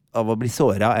av å bli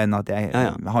såret enn at jeg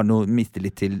har noe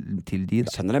mistillit til de.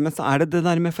 Skjønner det, men så er det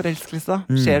der med forelskelse.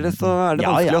 Skjer det, så er det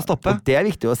vanskelig å stoppe. Og det er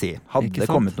viktig å si. Hadde det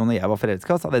kommet noen når jeg var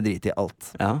forelsket, så hadde jeg drit i alt.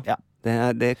 Ja.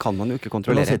 Det kan man jo ikke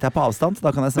kontrollere. Nå sitter jeg på avstand, så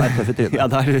da kan jeg svært tøff i trynet. Ja,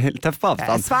 da er du tøff på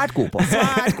avstand. Jeg er svært god på.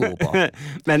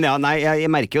 Men jeg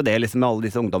merker jo det liksom med alle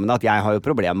disse ungdommene, at jeg har jo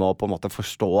problemer med å på en måte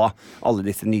forstå alle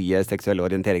disse nye seksuelle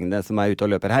orienteringene som er ute og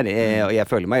løper her. Og jeg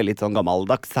føler meg litt sånn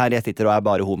gammeldags her. Jeg sitter og er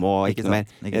bare homo og ikke noe mer.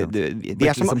 Vi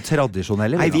er som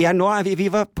tradisjonelle. Nei,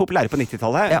 vi var populære på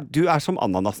 90-tallet. Ja. Du er som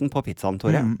ananasen på pizzaen,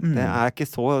 Tore. Det er ikke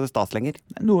så stas lenger.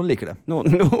 Noen liker det.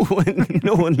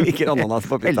 Noen liker ananas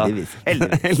på pizza.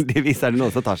 Heldigvis er det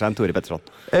noen som tar seg en Tore Petterson.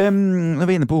 Når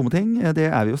vi er inne på homoting, det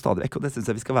er vi jo stadig vekk, og det synes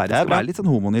jeg vi skal være. Det skal være litt sånn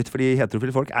homonytt, fordi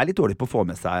heterofile folk er litt dårlige på å få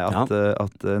med seg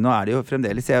at nå er det jo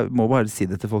fremdeles, jeg må bare si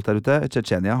det til folk der ute,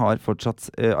 Tsjetsjenia har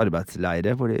fortsatt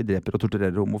arbeidsleire hvor de dreper og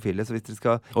torturerer homofile, så hvis dere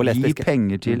skal gi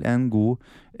penger til en god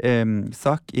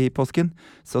sak i påsken,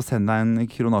 så send deg en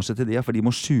kronasje til de, for de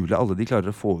må skjule alle de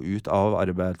klarer å få ut av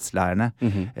arbeidslærerne,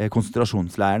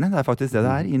 konsentrasjonslærerne, det er faktisk det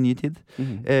er i ny tid.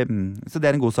 Så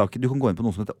det er en god sak. Du kan gå inn på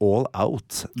noe som heter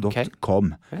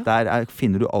allout.com. Der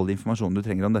finner du all informasjonen du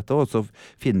trenger om dette, og så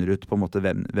finner du ut på en måte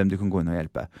hvem du kan gå inn og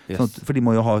hjelpe. For de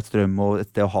må jo ha strøm og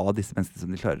et sted å ha disse menneskene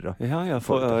som de klarer å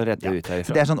få redde ut herifra.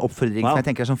 Så det er sånn oppfordring som jeg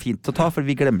tenker er sånn fint å ta, for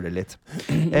vi glemmer det litt.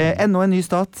 Enda en ny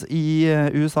stat i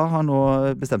USA har nå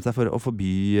bestemt seg for å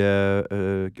forby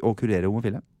å kurere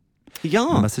homofile.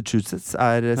 Massachusetts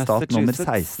er stat nummer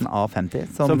 16 av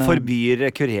 50 som forbyr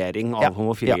kurering av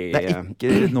homofile. Det er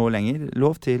ikke nå lenger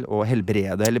lov til å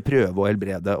helbrede eller prøve å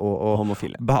helbrede og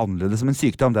behandle det som en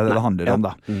sykdom. Det er det det handler om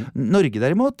da. Norge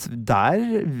derimot, der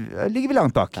ligger vi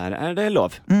langt bak. Der er det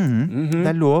lov. Det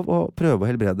er lov å prøve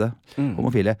å helbrede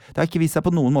homofile. Det har ikke vist seg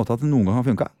på noen måte at det noen gang har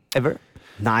funket. Ever.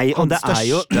 Nei, og det er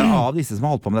jo av disse som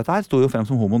har holdt på med dette her, står jo frem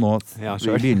som homo nå i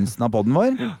begynnelsen av podden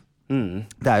vår.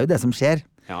 Det er jo det som skjer.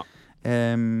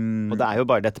 Og det er jo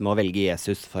bare dette med å velge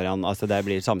Jesus foran, altså det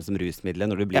blir det samme som rusmidler.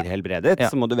 Når du blir helbredet,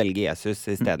 så må du velge Jesus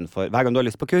i stedet for, hver gang du har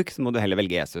lyst på kuk, så må du heller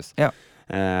velge Jesus.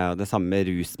 Det samme med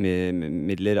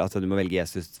rusmidler, altså du må velge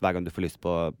Jesus hver gang du får lyst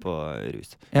på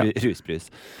rusbrus.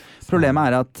 Problemet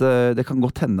er at det kan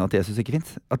godt hende at Jesus ikke finnes.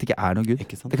 At det ikke er noe Gud.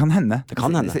 Det kan hende.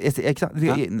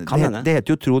 Det heter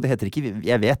jo tro, det heter ikke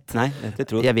jeg vet. Nei, det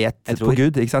tror. Jeg vet på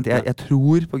Gud, ikke sant? Jeg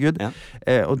tror på Gud.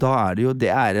 Og da er det jo,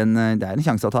 det er en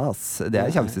sjanse å ta, ass. Det er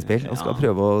et sjansespill. Og skal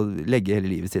prøve å legge hele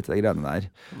livet sitt til de greiene der.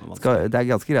 Det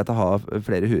er ganske greit å ha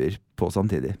flere huer på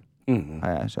samtidig.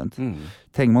 Har jeg skjønt.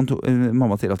 Trenger man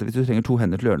mamma sier at hvis du trenger 2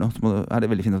 hender til å gjøre noe, så er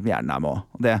det veldig fint at hjernen er med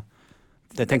også.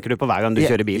 Det tenker du på hver gang du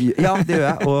kjører bil? Ja, det gjør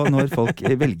jeg. Og når folk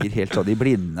velger helt sånn i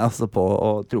blinde, altså på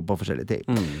å tro på forskjellige ting.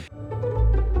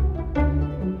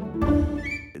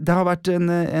 Det har vært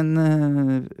en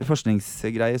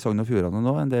forskningsgreie i Sogn og Fjordane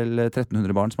nå. En del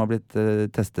 1300 barn som har blitt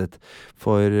testet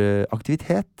for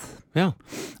aktivitet.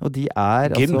 Og de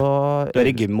er Gym. Altså Du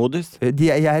er i gymmodus?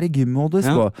 Jeg er i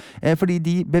gymmodus nå. Fordi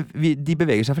de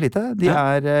beveger seg for lite. De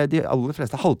aller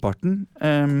fleste, halvparten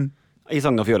I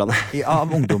Sogn og Fjordane. Av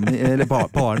ungdommene, eller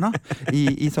barna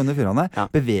i Sogn og Fjordane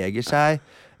beveger seg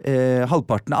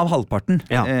halvparten av halvparten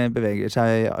beveger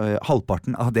seg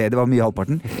halvparten av det var mye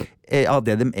halvparten av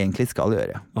det de egentlig skal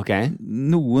gjøre.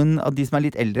 Noen av de som er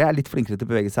litt eldre er litt flinkere til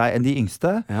å bevege seg enn de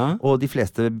yngste, og de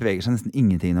fleste beveger seg nesten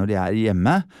ingenting når de er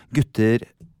hjemme. Gutter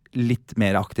litt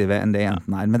mer aktive enn det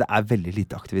jentene er, men det er veldig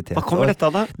lite aktivitet. Hva kommer dette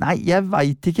av da? Nei, jeg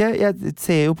vet ikke. Jeg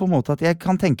ser jo på en måte at jeg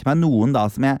kan tenke meg noen da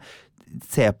som jeg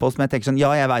ser på som jeg tenker sånn,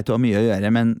 ja, jeg vet du har mye å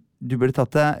gjøre, men du burde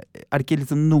tatt det. Er det ikke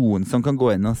liksom noen som kan gå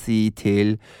inn og si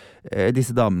til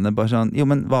disse damene bare sånn, jo,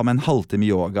 men hva med en halvtime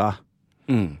yoga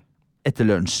etter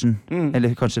lunsjen?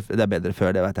 Eller kanskje det er bedre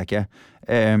før, det vet jeg ikke.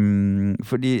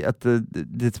 Fordi at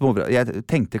jeg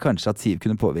tenkte kanskje at Siv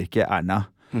kunne påvirke Erna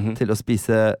til å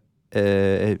spise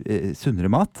sunnere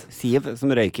mat. Siv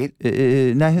som røyker.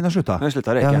 Nei, hun har sluttet. Hun har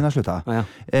sluttet å røyke. Ja, hun har sluttet. Ja.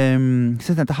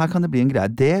 Så jeg tenkte, her kan det bli en greie.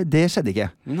 Det skjedde ikke.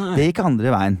 Nei. Det gikk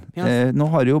andre veien. Yes. Nå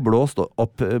har det jo blåst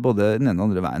opp både den ene og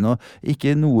andre veien, og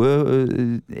ikke noe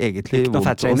egentlig ikke noe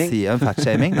vondt å si om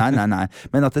fatshaming. Nei.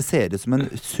 Men at det ser ut som en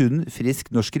sunn,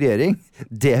 frisk norsk regjering,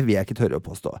 det vil jeg ikke tørre å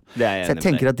påstå. Så jeg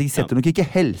tenker at de setter nok ikke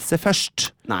helse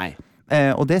først. Nei.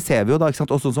 Og det ser vi jo da, ikke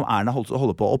sant? Og sånn som Erna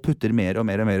holder på og putter mer og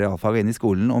mer realfag inn i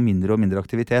skolen, og mindre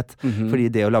aktivitet. Fordi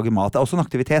det å lage mat er også en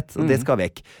aktivitet, og det skal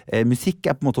vekk. Musikk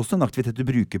er på en måte også en aktivitet. Du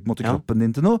bruker på en måte kroppen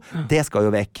din til noe. Det skal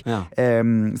jo vekk.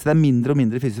 Så det er mindre og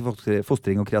mindre fysisk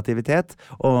fostring og kreativitet,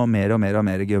 og mer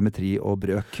geometri og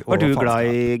brøk. Var du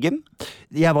glad i gym?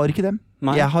 Jeg var ikke det.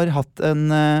 Nei. Jeg har hatt en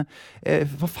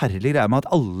forferdelig greie med at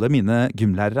alle mine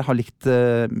gymlærere har likt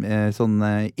sånn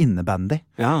innebandy.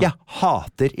 Ja. Jeg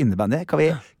hater innebandy. Kan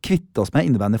vi kvitte oss med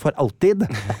innebandy for alltid?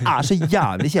 Det er så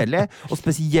jævlig kjedelig, og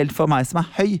spesielt for meg som er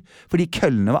høy, fordi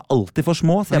køllene var alltid for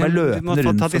små, så jeg var løpende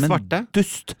rundt som en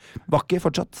dust. Var ikke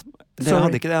fortsatt. Dere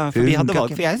hadde ikke det, for vi hadde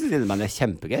valgt, for jeg synes innebandy er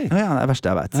kjempegøy. Ja, det er det verste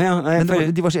jeg vet.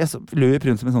 Men de var så, jeg løp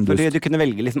rundt som en sånn dust. Fordi du kunne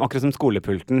velge, liksom, akkurat som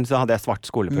skolepulten, så hadde jeg svart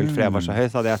skolepult, for jeg var så høy,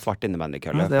 så hadde jeg svart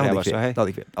innebandykølle, for jeg var så høy. Det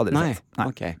hadde ikke vi. Aldri sett. Nei,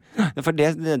 ok. For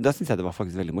da synes jeg det var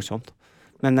faktisk veldig morsomt.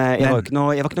 Men jeg var ikke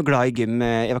noe glad i gym.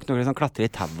 Jeg var ikke noe glad i sånn klatre i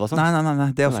tau og sånt. Nei.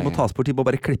 Det er også må tas bort. De må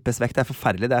bare klippes vekk. Det er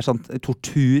forferdelig. Det er sånn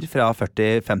tortur fra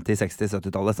 40-, 50-, 60-,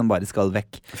 70-tallet som bare skal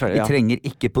vekk. Vi trenger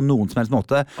ikke på noen som helst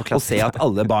måte å se at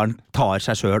alle barn tar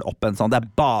seg selv opp en sånn. Det er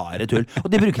bare tull. Og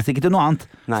det brukes ikke til noe annet.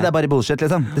 Så det er bare bullshit,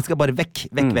 liksom. Det skal bare vekk.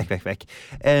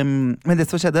 Men det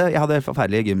som skjedde, jeg hadde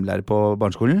forferdelige gymlærer på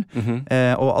barneskolen,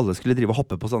 og alle skulle drive og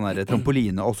hoppe på sånn der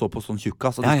trampoline, og så på sånn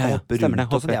tjukkas, og de skal hoppe rundt,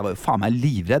 og sånn. Jeg var jo faen meg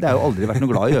livredd. Jeg har jo aldri vært noe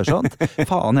glad i å gjøre sånt.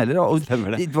 Faen heller. Og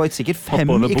det var sikkert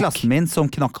 5 i klassen min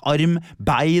som knakk arm,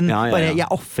 bein. Bare, jeg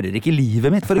offrer ikke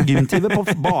livet mitt for en gymtime på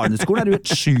barneskolen. Er du helt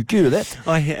syk i huet ditt?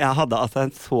 Jeg hadde altså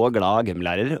en så glad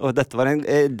gymlærer, og dette var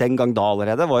den gang da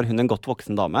allerede var hun en godt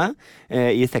voksen dame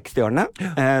i 60-årene,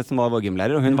 som var vår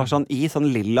gymlærer, og hun var sånn i sånn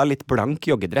lilla, litt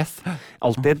blank joggedress.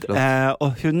 Alltid.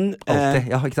 Og hun... Alltid,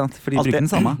 ja, ikke sant? For de bruker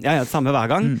den samme. Ja, samme hver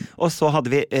gang. Og så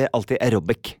hadde vi alltid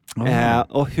aerobic.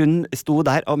 Og hun sto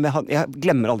der, og jeg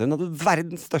glemmer aldri, hun hadde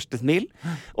verdens største smil,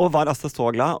 og var altså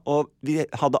så glad, og vi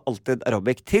hadde alltid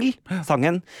aerobic til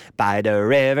sangen By the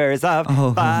rivers of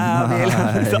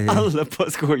Babylon. Så alle på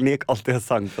skolen gikk alltid og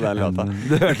sang på den låta.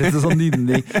 Det hørtes sånn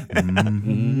nynning.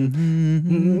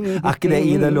 Er ikke det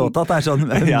i den låta at det er sånn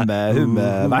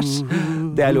hummevers?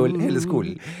 Det er lol, hele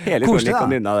skolen. Hele skolen gikk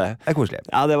og nynna det. Det er koselig.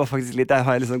 Ja, det var faktisk litt, jeg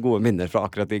har liksom gode minner fra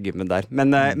akkurat i gymmen der.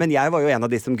 Men jeg var jo en av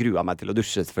de som grua meg til å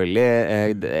dusje, selvfølgelig.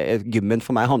 Gymmen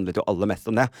for meg handlet jo aller mest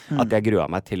om det. At jeg grua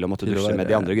meg til å måtte dusje med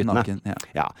de andre guttene. Naken,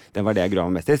 ja, det var det jeg grua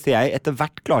meg mest til. Så jeg etter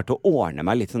hvert klarte å ordne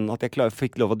meg litt sånn at jeg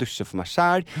fikk lov å dusje for meg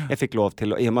selv. Jeg fikk lov til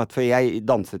for jeg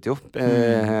danset jo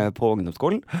på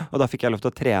ungdomsskolen, og da fikk jeg lov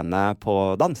til å trene på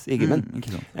dans i gymmen.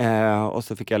 Og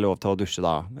så fikk jeg lov til å dusje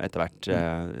da etter hvert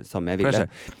som jeg ville.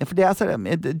 Ja, for det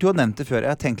er, du har nevnt det før, jeg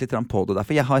har tenkt litt på det der,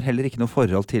 for jeg har heller ikke noe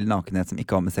forhold til nakenhet som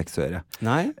ikke har med sex å gjøre.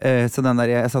 Nei? Så den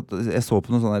der, jeg så på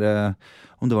noe sånn der,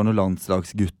 om det var noen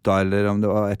landslagsgutta, eller om det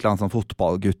var et eller annet sånn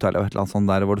fotballgutta, eller et eller annet sånt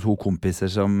der, var det 2 kompiser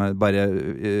som bare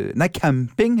nei,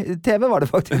 camping-TV var det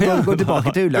faktisk. Gå tilbake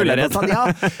til Ullared.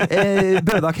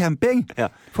 Bøda camping.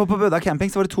 For på Bøda camping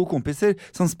så var det 2 kompiser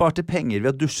som sparte penger ved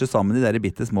å dusje sammen i de der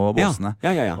bitte små båsene.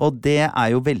 Og det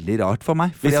er jo veldig rart for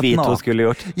meg. Hvis vi to skulle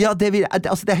gjort. Ja, det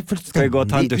er fullstendig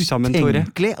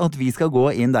utenkelig at vi skal gå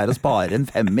inn der og spare en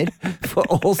 5-er for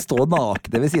å stå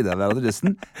nakne ved siden av hverandre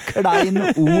dusten. Klein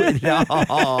ord,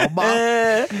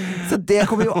 så det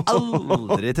kommer jo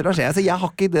aldri til å skje. Så jeg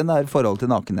har ikke den der forhold til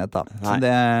nakenhet da. Så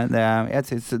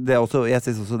jeg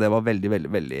synes også det var veldig,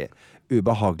 veldig, veldig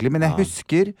ubehagelig. Men jeg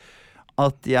husker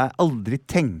at jeg aldri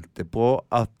tenkte på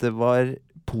at det var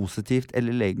positivt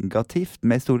eller negativt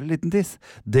med stor eller liten tiss.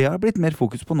 Det har blitt mer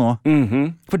fokus på nå.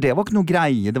 For det var ikke noe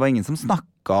greie. Det var ingen som snakket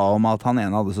om at han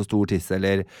ene hadde så stor tiss,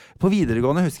 eller på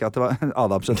videregående husker jeg at det var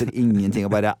Adam skjønner ingenting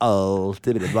og bare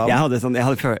alltid brydd meg om. Jeg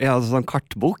hadde sånn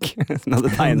kartbok som jeg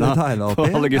hadde tegnet på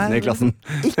alle guttene i klassen.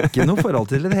 Ikke noe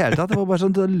forhold til det hele tatt. Det var bare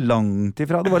sånn langt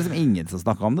ifra. Det var liksom ingen som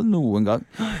snakket om det noen gang.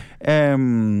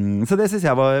 Så det synes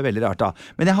jeg var veldig rart da.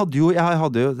 Men jeg hadde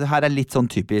jo, her er litt sånn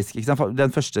typisk, ikke sant?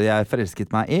 Den første jeg forelsket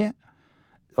meg i,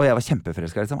 og jeg var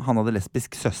kjempeforelsket, liksom. Han hadde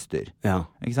lesbisk søster.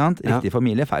 Ikke sant? Riktig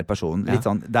familie, feil person. Litt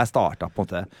sånn, der startet på en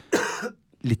måte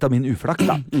litt av min uflaks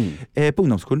da. På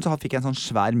ungdomsskolen så fikk jeg en sånn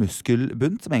svær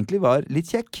muskelbunt som egentlig var litt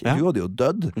kjekk. Hun hadde jo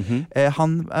dødd. Han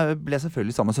ble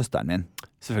selvfølgelig sammen med søsteren min.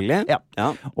 Selvfølgelig. Ja.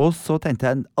 Og så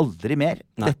tenkte jeg aldri mer.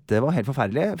 Dette var helt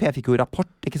forferdelig, for jeg fikk jo rapport,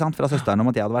 ikke sant, fra søsteren om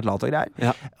at jeg hadde vært lat og greier.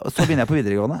 Ja. Og så begynner jeg på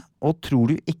videregående, og tror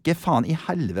du ikke faen i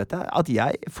helvete at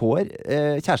jeg får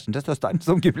kjæresten til søsteren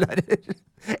som gymlærer?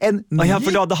 For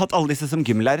du hadde hatt alle disse som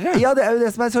gymlærere? Ja, det er jo det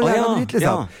som er så jævla dritt,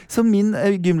 liksom. Så min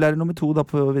gymlærer nummer 2 da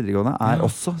på videregående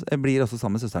blir også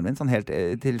sammen med søsteren min, sånn helt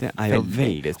tilfeldig. Det er jo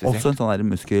veldig spesielt. Også en sånn der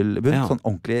muskelbunn, sånn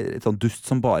ordentlig, sånn dust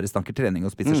som bare snakker trening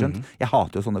og spiser sunt. Jeg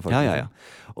hater jo sånne folk.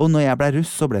 Og når jeg ble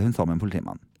russ, så ble hun sammen med en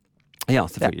politimann. Ja,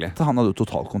 selvfølgelig. Så han hadde jo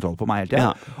total kontroll på meg hele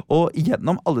tiden. Og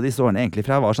gjennom alle disse årene, egentlig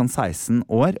fra jeg var sånn 16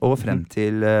 år og frem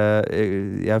til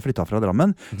jeg flyttet fra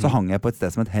Drammen, så hang jeg på et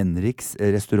sted som het Henriks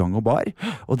restaurant og bar.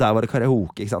 Og der var det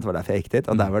karaoke, ikke sant? Det var derfor jeg gikk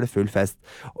dit. Og der var det full fest.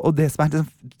 Og det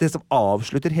som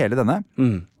avslutter hele denne,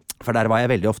 for der var jeg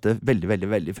veldig ofte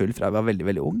veldig full fra jeg var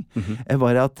veldig ung,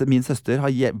 var at min søster har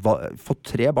fått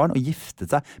 3 barn og giftet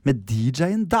seg med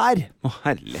DJ-en der.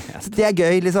 Herlighet. Så det er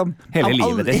gøy, liksom.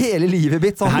 Hele livet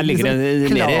mitt. Sånn, her ligger det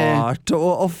klart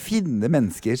å finne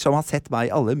mennesker som har sett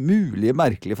meg i alle mulige,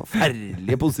 merkelige,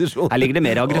 forferdelige posisjoner. Her ligger det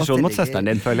mer aggresjon mot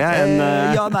søsteren din, føler jeg.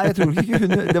 Nei, jeg tror ikke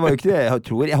hun det var jo ikke det.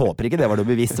 Jeg håper ikke det var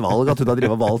noe bevisst valg, at hun har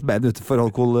drevet valgt menn ute for å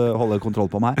holde kontroll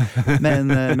på meg.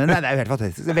 Men nei, det er jo helt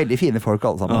fantastisk. Veldig fine folk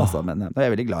alle sammen. Men jeg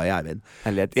er veldig glad i Eivind.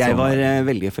 Jeg var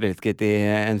veldig forelsket i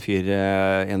en fyr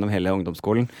gjennom hele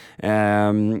ungdomsskolen.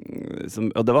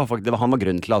 Og han var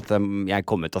grunnen til at jeg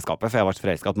kom ut av skapet, for jeg var så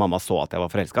forelsket at mamma så at jeg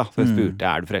var forelsket. Så jeg spurte,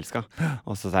 er du forelsket?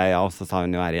 Og så sa jeg ja, og så sa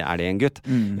hun jo, er det en gutt?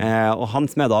 Og han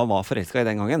som jeg da var forelsket i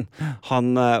den gangen, han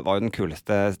var jo den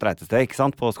kuleste, streiteste, ikke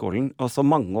sant, på skolen. Og så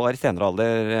mange år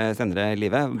senere i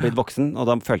livet, blitt voksen, og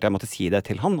da følte jeg måtte si det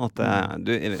til han, at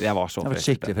jeg var så forelsket.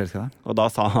 Skikkelig forelsket. Og da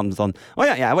sa han sånn,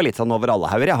 jeg var litt sånn over alle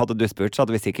hauger. Hadde du spurt, så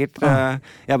hadde vi sikkert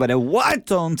jeg bare, what?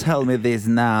 Don't tell me this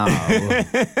now.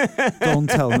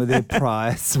 Don't tell me the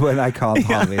price when I can't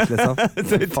have it, liksom.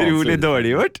 Så utrolig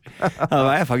dårlig gjort. Da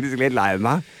var jeg faktisk litt lei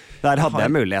meg. Der hadde jeg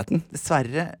muligheten.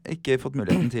 Dessverre ikke fått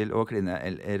muligheten til å kline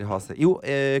eller ha sex. Jo,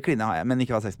 kline har jeg, men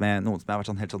ikke ha sex med noen som jeg har vært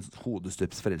sånn helt sånn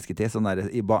hodestups forelsket i. Sånn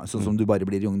som du bare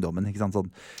blir i ungdommen, ikke sant? Sånn,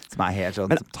 som er helt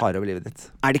sånn, som tar over livet ditt.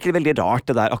 Er det ikke veldig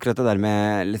rart akkurat det der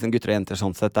med liksom, gutter og jenter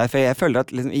sånn sett der? For jeg føler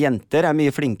at liksom, jenter er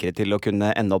mye flinkere til å kunne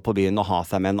ende opp på byen og ha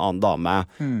seg med en annen dame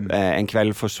en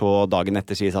kveld, for så dagen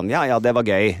etter si sånn, ja, det var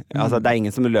gøy. Altså, det er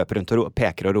ingen som løper rundt og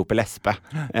peker og roper lesbe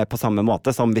på samme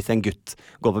måte som hvis en gutt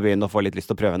går på byen og får litt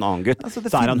lyst til å prøve en annen gutt, så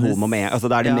er han homo med. Altså,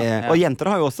 og jenter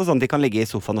har jo også sånn, de kan ligge i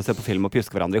sofaen og se på film og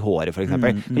pjuske hverandre i håret, for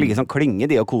eksempel. De ligge sånn klynge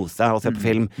de og kose seg og se på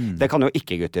film. Det kan jo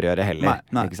ikke gutter gjøre heller.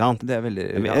 Nei, ikke sant? Det er veldig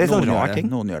sånn rar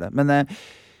ting. Noen gjør det. Men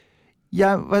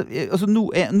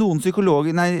noen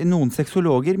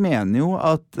sexologer mener jo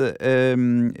at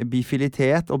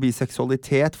bifilitet og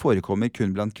biseksualitet forekommer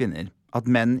kun blant kvinner. At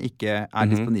menn ikke er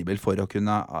disponibel for å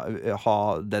kunne ha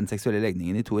den seksuelle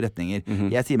legningen i 2 retninger.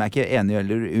 Jeg sier meg ikke enig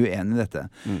eller uenig i dette.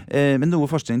 Men noe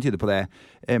forskning tyder på det.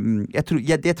 Det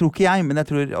tror ikke jeg, men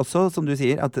jeg tror også, som du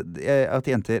sier,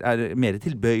 at jenter er mer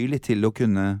tilbøyelig til å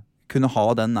kunne ha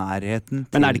den nærheten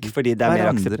til. Men er det ikke fordi det er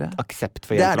mer aksept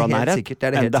for jenter å ha nærhet?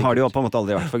 Det har det jo på en måte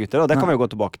aldri vært for gutter, og det kan vi jo gå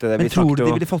tilbake til det. Men tror du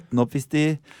de ville fått den opp hvis de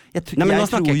Nei, men nå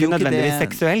snakker jeg ikke nødvendigvis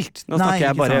seksuelt. Nå snakker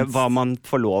jeg bare hva man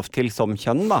får lov til som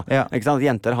kjønn, da. Ikke sant?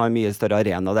 Jenter har en mye større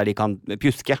arena der de kan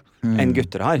pjuske enn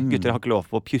gutter har. Gutter har ikke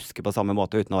lov på å pjuske på samme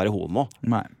måte uten å være homo.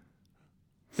 Nei.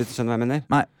 Hvis du skjønner hva jeg mener?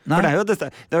 Nei. For det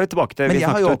er jo tilbake til, vi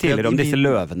snakket jo tidligere om disse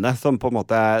løvene, som på en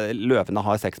måte, løvene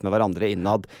har sex med hverandre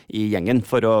innad i gjengen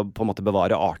for å på en måte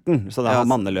bevare arten. Så da har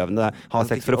manneløvene har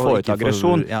sex for å få ut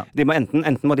aggresjon. De må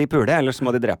enten må de pule, eller så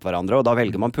må de drepe hverandre, og da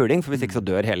velger man puling, for hvis ikke så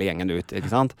dør hele gjengen ut,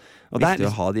 ikke sant? Og det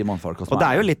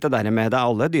er jo litt det der med,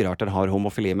 alle dyrearter har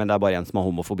homofili, men det er bare en som har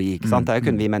homofobi, ikke sant? Det er jo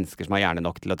kun vi mennesker som har hjerne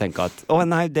nok til å tenke at,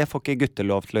 nei, det får ikke gutter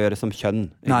lov til å gjøre som kjønn,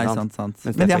 ikke sant? Nei,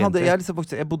 sant. Men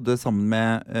jeg bodde sammen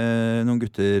med noen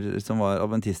gutter som var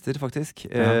adventister, faktisk,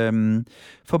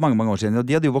 for mange år siden, og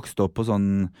de hadde jo vokst opp på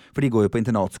sånn, for de går jo på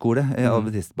internatskole,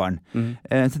 adventistbarn,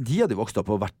 så de hadde jo vokst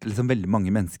opp og vært liksom veldig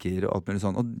mange mennesker og alt mulig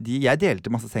sånn, og jeg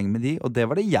delte masse seng med de, og det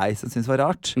var det jeg som syntes var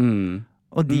rart.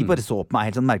 Og de bare så på meg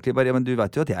helt sånn merkelig. Bare, men du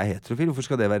vet jo at jeg er heterofil. Hvorfor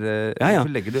skal det være Hvorfor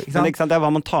legger du, ikke sant? Men ikke sant, det er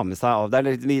hva man tar med seg av. Det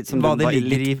er litt, som hva det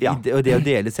ligger i det å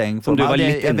dele seng for meg.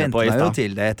 Jeg ventet meg jo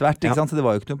til det etter hvert, ikke sant? Så det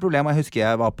var jo ikke noe problem. Og jeg husker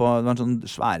det var en sånn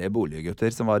svære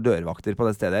boliggutter som var dørvakter på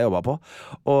det stedet jeg jobbet på.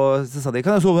 Og så sa de,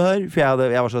 kan jeg sove her? For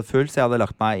jeg var så full, så jeg hadde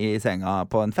lagt meg i senga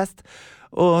på en fest.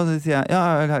 Og så sier jeg,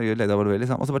 herregud, legg deg hvor du vil,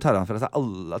 liksom. Og så bare tar han seg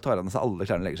alle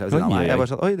klærne legger seg ved siden av meg. Jeg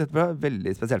bare sånn, oi, dette ble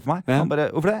veldig spesielt for meg. Han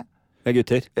bare, hvorfor det? Det er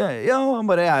gutter. Ja, jeg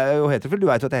er jo heterofil. Du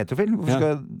vet jo at jeg er heterofil.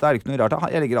 Det er ikke noe rart.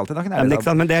 Jeg ligger alltid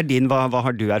naken. Men det er din, hva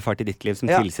har du erfart i ditt liv som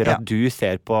tilsier at du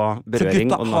ser på berøring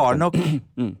og naken? Så gutta har nok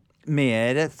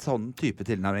mer sånn type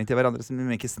tilnærming til hverandre som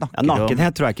vi ikke snakker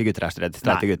nakenhet tror jeg ikke gutter er så redd.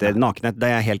 Nakenhet, det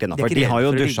er jeg helt innenfor. De har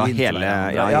jo dusja hele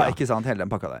ikke sant, hele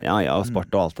den pakka der. Ja, og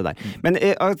sport og alt det der. Men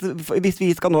hvis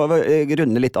vi skal nå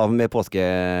runde litt av med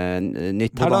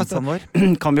påskenytt her, da,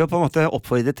 kan vi jo på en måte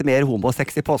oppfordre til mer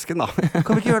homosex i påsken, da.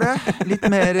 Kan vi ikke gjøre det? Litt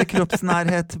mer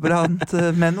kroppsnærhet blant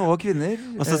menn og kvinner.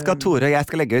 Og så skal Tore og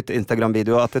jeg legge ut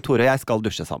Instagram-video at Tore og jeg skal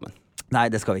dusje sammen. Nei,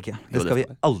 det skal vi ikke. Det skal vi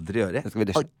aldri gjøre.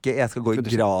 Jeg skal gå i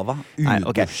grava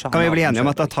udusja. Kan vi bli enige om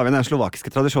at da tar vi den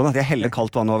slovakiske tradisjonen at jeg heller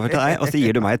kaldt vann over til deg, og så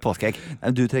gir du meg et påskeegg?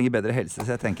 Du trenger bedre helse,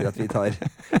 så jeg tenker at vi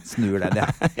snur den,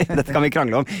 Dette kan vi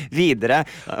krangle om. Videre.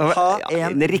 Ha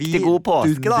en riktig god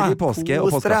påske, da. Påske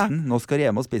og påskeaften. Nå skal det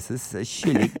hjemme og spises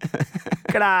kylling.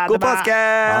 God påske!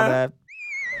 Ha det.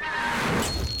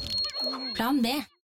 Plan B.